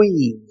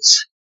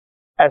squeeze,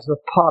 as the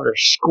potter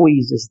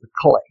squeezes the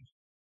clay.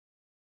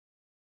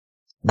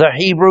 The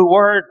Hebrew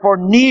word for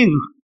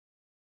new,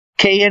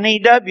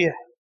 K-N-E-W,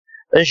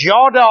 is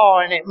yada,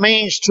 and it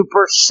means to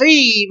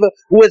perceive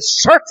with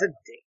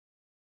certainty.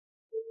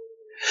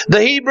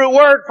 The Hebrew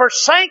word for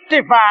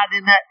sanctified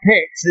in that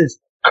text is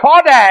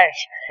kodash,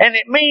 and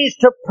it means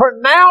to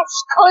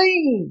pronounce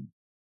clean.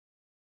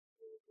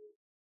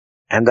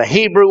 And the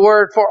Hebrew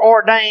word for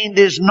ordained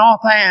is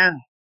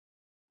nathan,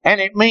 and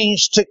it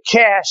means to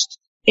cast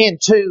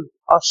into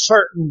a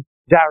certain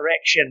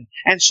direction.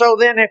 And so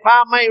then, if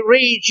I may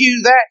read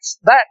you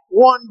that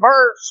one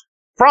verse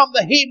from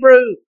the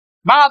Hebrew,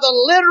 by the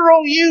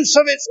literal use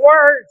of its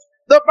words,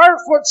 the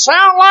verse would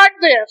sound like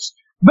this: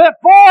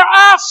 before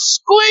I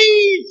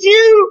squeeze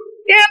you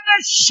in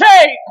the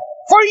shape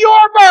for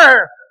your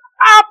birth,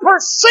 I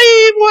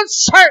perceived with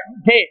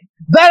certainty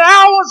that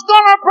I was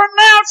going to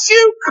pronounce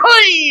you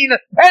clean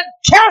and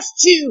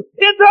cast you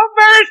into a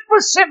very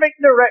specific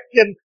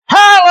direction.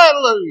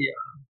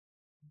 Hallelujah!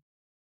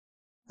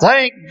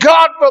 Thank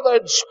God for the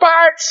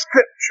inspired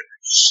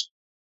Scriptures.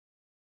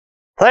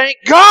 Thank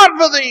God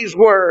for these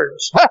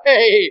words.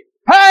 Hey,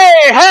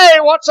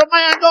 what's a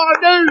man going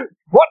to do?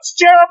 What's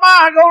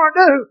Jeremiah going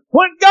to do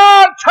when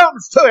God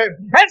comes to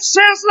him and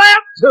says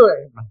that to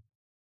him?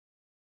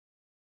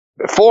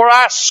 Before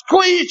I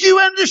squeeze you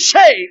into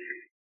shape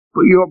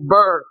for your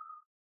birth,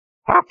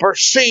 I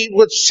perceived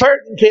with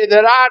certainty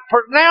that I'd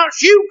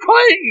pronounce you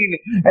clean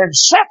and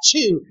set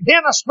you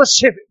in a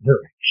specific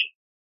direction.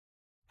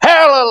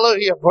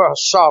 Hallelujah for a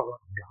sovereign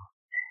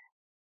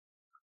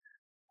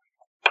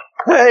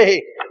God.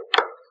 Hey,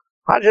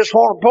 I just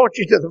want to point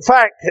you to the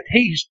fact that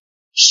He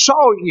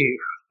saw you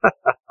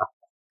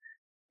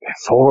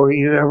before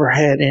you ever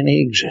had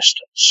any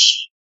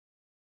existence.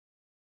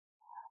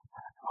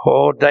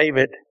 Oh,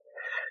 David,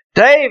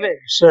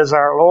 says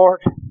our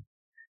Lord.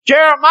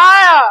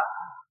 Jeremiah,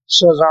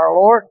 says our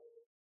Lord,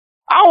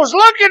 I was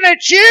looking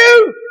at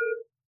you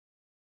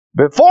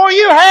before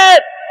you had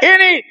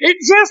any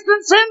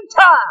existence in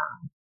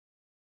time.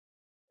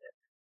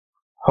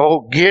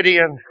 Oh,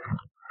 Gideon,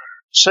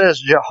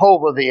 says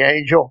Jehovah the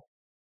angel,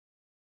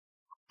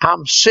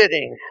 I'm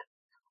sitting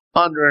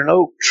under an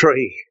oak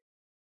tree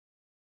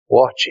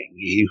watching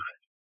you.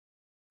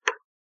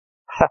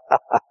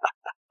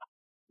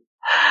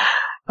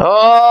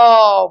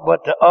 Oh,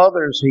 but to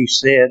others he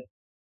said,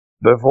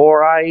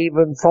 before I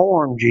even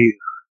formed you,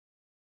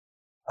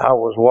 I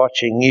was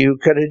watching you.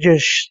 Could I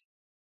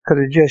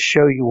just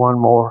show you one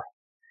more?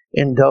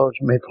 Indulge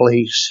me,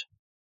 please.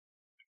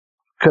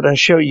 Could I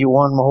show you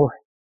one more?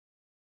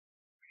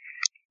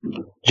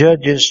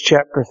 Judges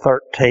chapter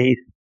 13.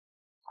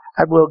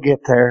 I will get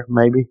there,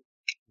 maybe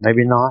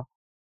not.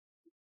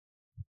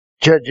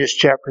 Judges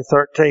chapter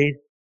 13.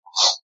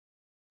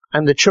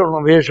 And the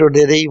children of Israel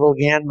did evil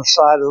again in the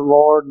sight of the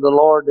Lord. And the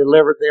Lord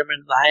delivered them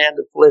into the hand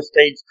of the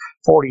Philistines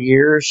 40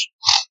 years.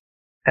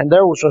 And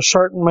there was a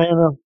certain man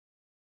of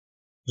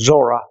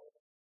Zorah,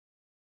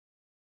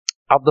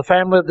 of the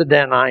family of the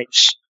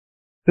Danites,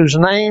 whose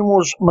name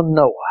was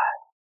Manoah.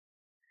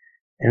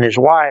 And his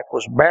wife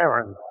was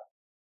barren,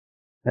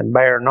 and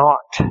bare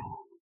not.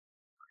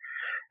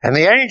 And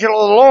the angel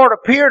of the Lord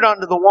appeared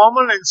unto the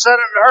woman, and said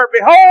unto her,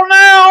 Behold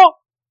now,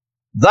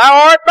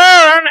 thou art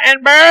barren,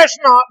 and bearest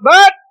not,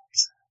 but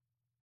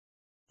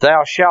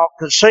thou shalt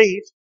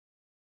conceive,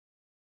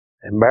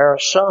 and bear a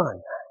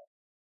son.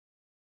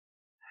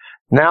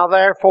 Now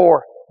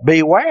therefore,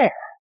 beware,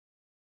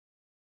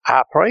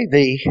 I pray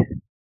thee,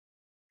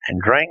 and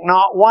drink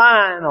not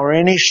wine or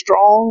any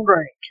strong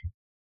drink.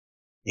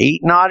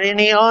 Eat not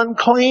any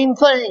unclean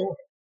thing.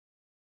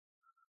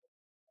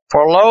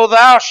 For lo,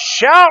 thou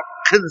shalt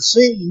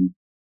conceive,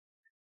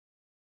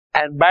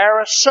 and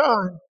bear a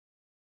son,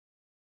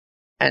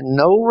 and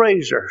no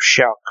razor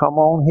shall come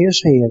on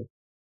his head.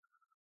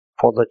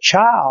 For the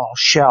child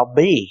shall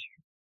be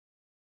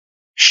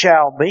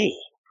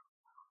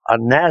a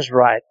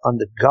Nazarite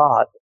unto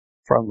God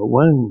from the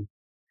womb,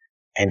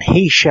 and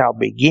he shall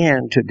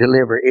begin to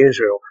deliver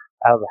Israel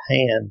out of the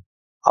hand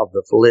of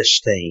the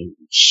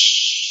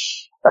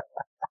Philistines.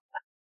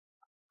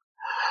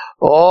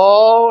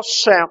 Oh,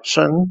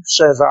 Samson,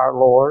 says our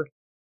Lord,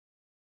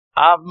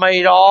 I've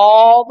made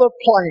all the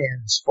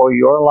plans for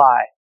your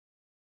life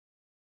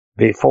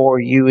before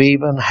you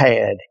even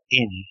had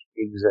any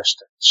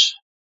existence.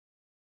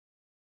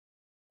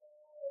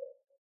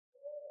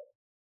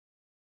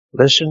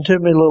 Listen to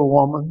me, little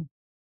woman.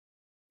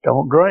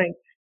 Don't drink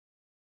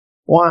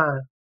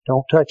wine.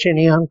 Don't touch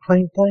any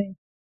unclean thing.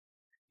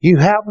 You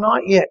have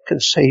not yet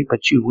conceived,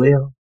 but you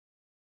will.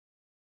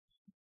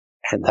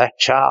 And that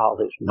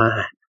child is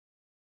mine.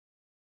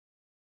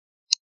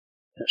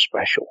 In a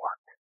special work.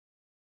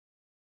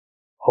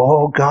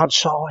 Oh, God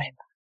saw him.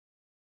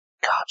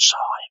 God saw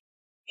him.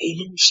 He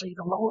didn't see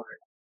the Lord.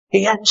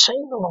 He hadn't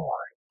seen the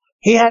Lord.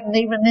 He hadn't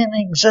even in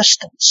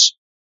existence.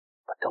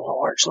 But the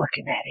Lord's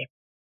looking at him.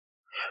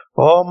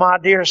 Oh, my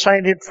dear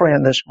sainted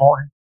friend this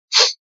morning,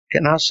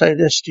 can I say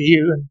this to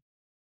you and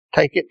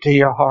take it to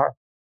your heart?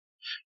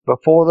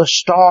 Before the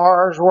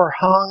stars were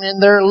hung in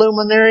their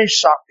luminary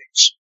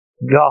sockets,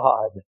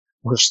 God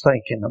was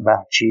thinking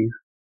about you.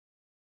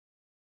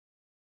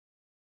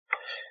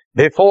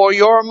 Before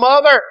your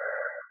mother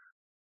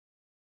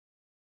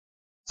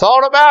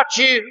thought about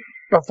you,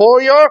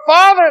 before your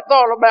father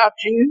thought about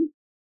you,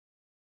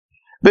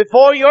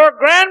 before your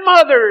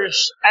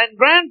grandmothers and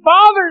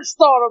grandfathers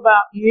thought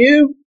about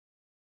you,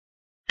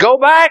 go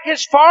back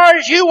as far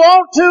as you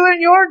want to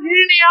in your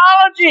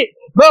genealogy.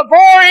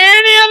 Before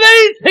any of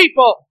these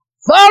people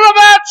thought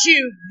about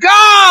you,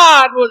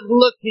 God was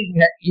looking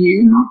at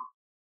you.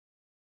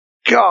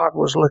 God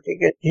was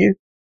looking at you.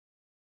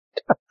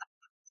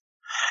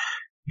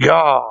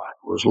 God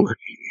was looking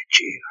at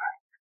you.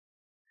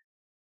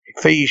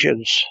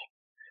 Ephesians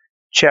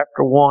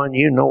chapter 1,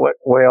 you know it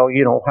well.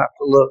 You don't have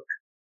to look.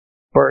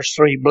 Verse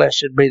 3,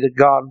 Blessed be the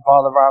God and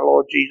Father of our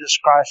Lord Jesus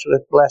Christ, who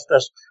hath blessed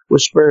us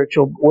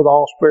with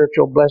all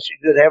spiritual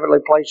blessings in heavenly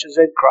places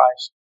in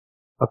Christ,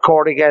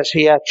 according as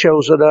he hath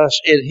chosen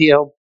us in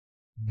him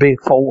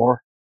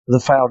before the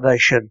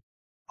foundation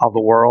of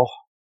the world,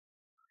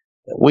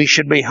 that we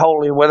should be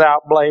holy and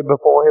without blame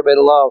before him in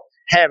love,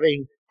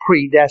 having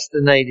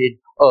predestinated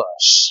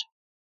us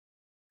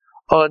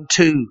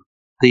unto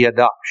the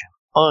adoption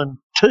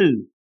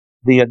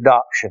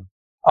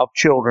of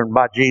children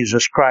by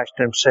Jesus Christ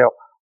himself,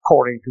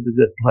 according to the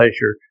good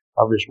pleasure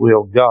of his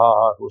will.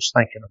 God was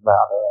thinking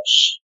about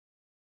us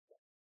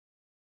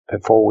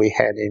before we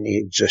had any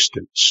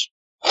existence.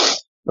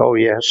 Oh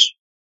yes.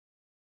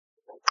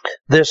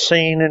 This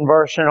scene in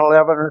verse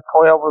 11 or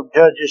 12 of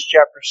Judges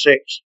chapter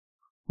 6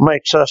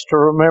 makes us to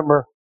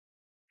remember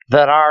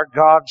that our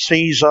God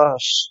sees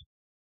us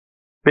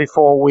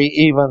before we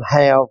even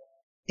have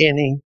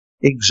any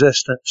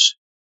existence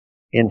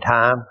in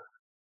time.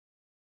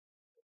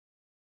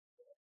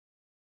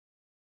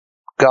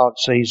 God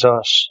sees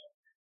us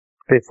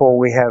before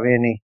we have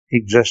any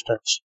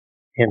existence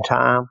in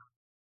time.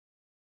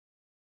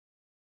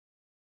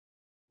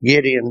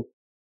 Gideon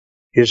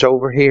is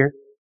over here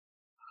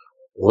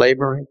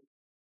laboring.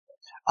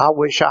 I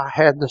wish I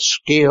had the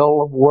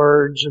skill of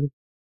words and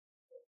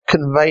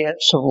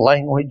conveyance of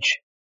language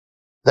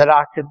that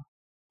I could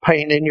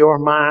paint in your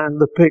mind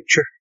the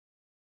picture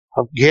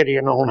of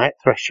Gideon on that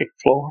threshing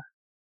floor.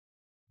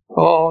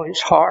 Oh,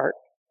 his heart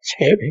is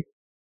heavy.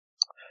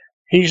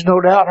 He's no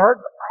doubt heard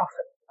the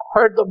prophet,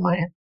 heard the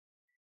man.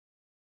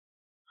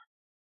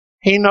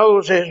 He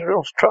knows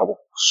Israel's trouble,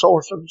 the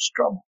source of his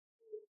trouble.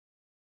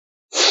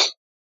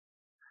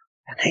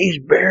 And he's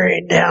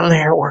buried down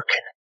there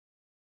working.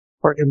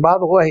 By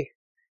the way,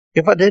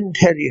 if I didn't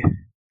tell you,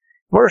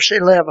 verse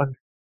 11,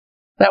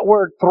 that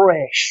word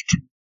threshed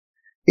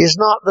is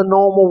not the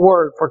normal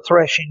word for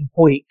threshing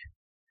wheat.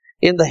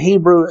 In the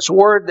Hebrew, it's a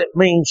word that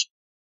means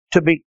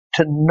to be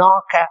to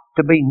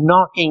be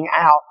knocking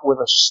out with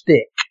a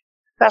stick.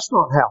 That's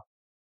not how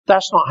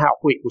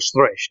wheat was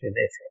threshed in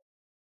Israel.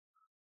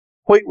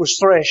 Wheat was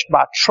threshed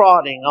by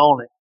trotting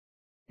on it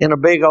in a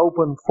big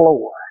open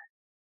floor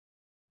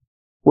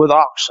with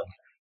oxen.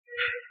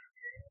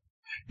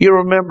 You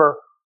remember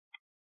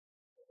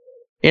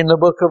in the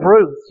book of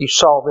Ruth, you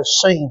saw this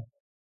scene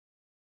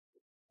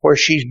where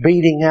she's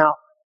beating out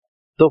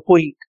the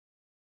wheat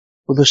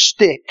with a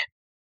stick.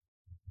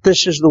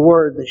 This is the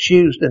word that's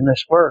used in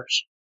this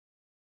verse.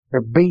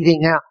 They're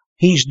beating out.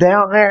 He's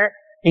down there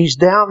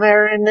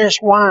in this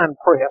wine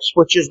press,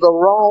 which is the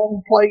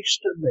wrong place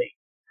to be.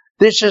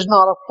 This is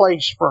not a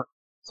place for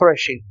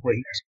threshing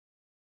wheat.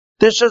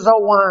 This is a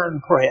wine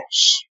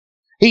press.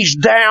 He's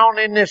down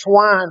in this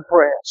wine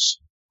press,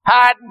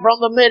 hiding from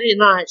the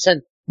Midianites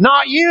and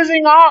not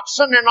using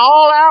oxen and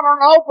all out on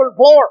an open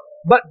floor,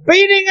 but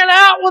beating it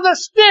out with a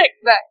stick,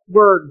 that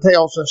word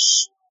tells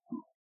us.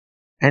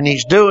 And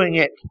he's doing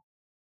it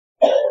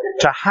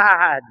to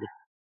hide,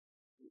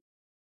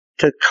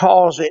 to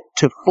cause it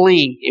to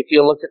flee. If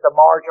you look at the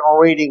marginal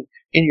reading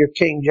in your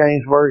King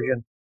James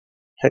Version,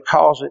 to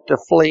cause it to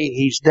flee.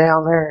 He's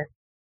down there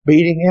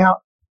beating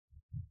out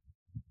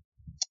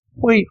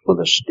wheat with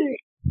a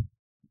stick,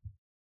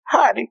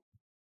 hiding.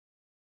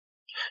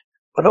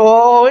 But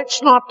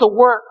it's not the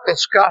work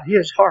that's got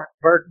his heart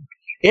burdened.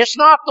 It's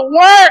not the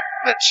work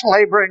that's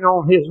laboring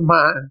on his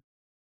mind.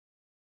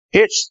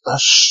 It's the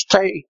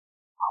state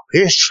of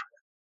Israel.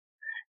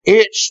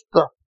 It's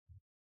the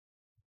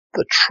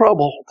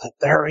trouble that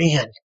they're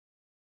in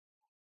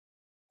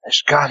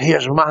that's got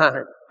his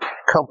mind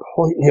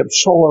completely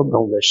absorbed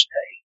on this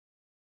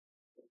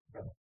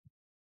day.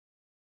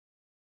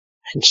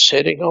 And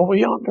sitting over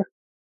yonder,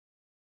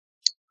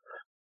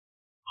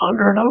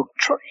 under an oak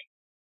tree,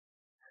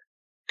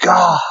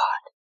 God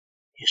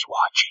is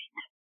watching.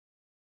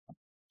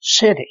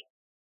 Sitting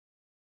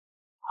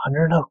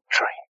under an oak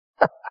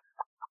tree.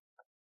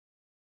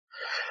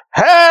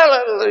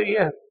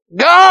 Hallelujah.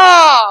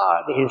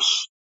 God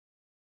is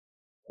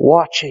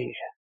watching.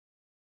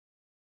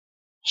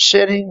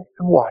 Sitting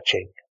and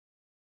watching.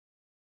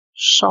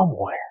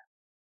 Somewhere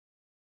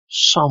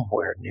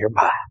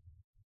nearby.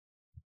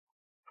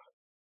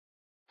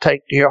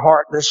 Take to your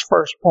heart this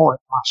first point,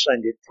 my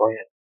sainted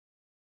friend.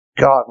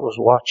 God was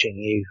watching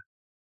you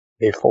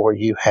before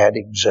you had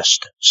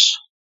existence.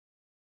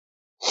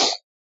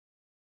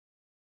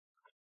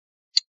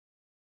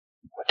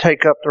 We'll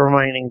take up the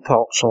remaining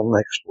thoughts on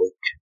next week.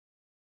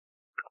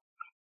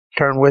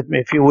 Turn with me,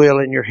 if you will,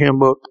 in your hymn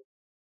book.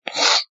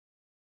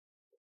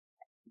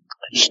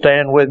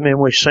 Stand with me and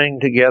we sing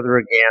together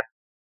again.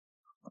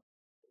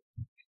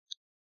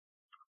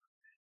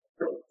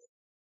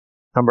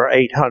 Number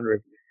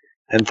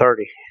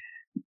 830.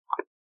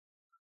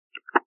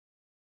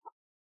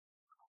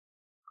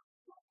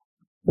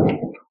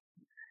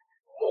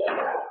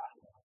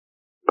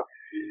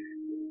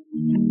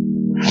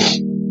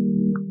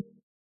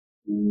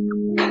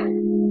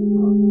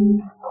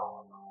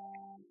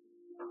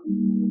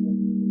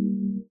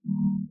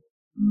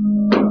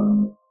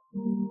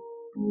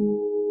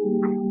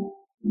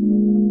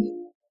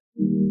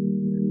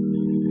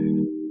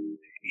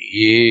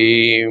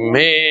 Ye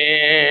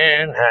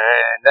men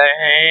and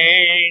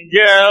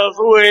angels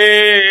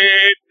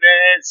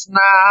witness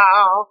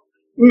now,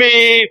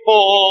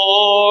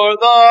 before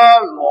the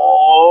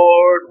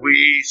Lord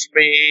we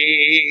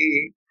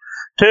speak.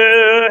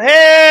 To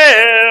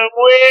Him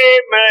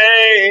we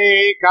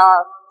make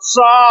our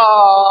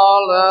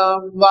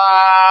solemn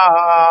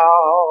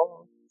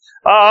vow,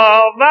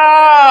 a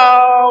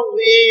vow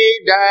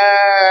we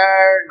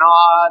dare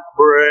not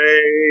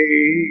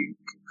break,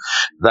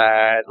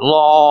 that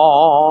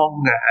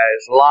long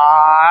as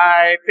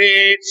life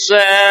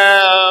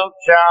itself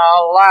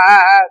shall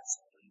last,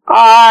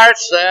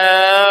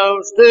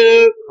 ourselves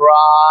to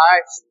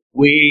Christ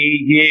we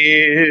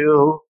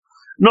yield,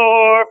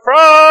 nor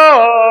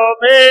from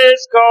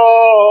His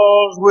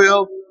cause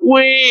will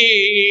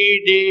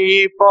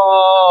we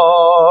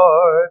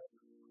depart,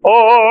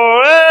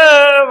 or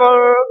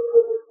ever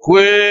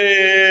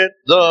quit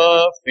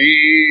the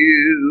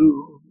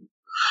field.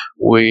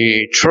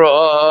 We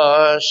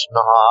trust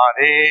not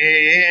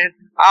in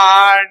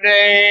our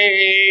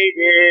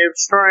native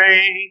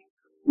strength,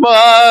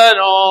 but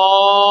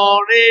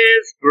on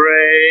His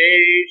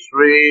grace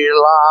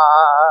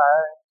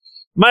rely.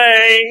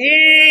 May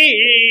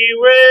He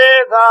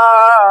with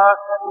our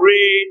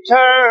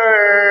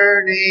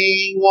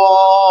returning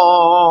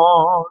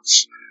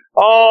wants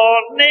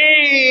all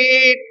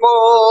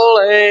needful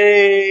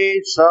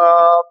aid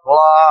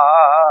supply.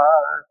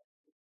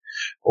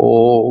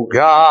 O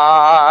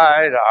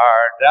guide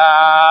our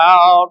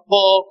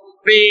doubtful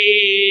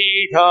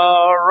feet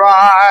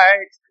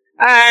aright,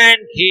 and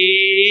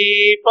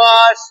keep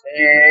us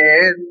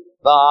in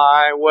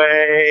Thy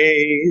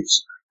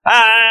ways.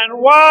 And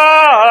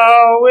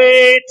while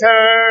we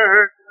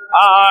turn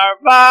our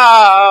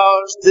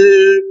vows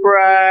to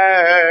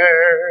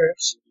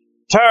prayers,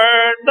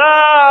 turn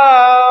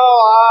Thou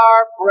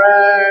our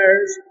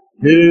prayers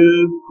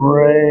to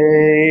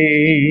praise.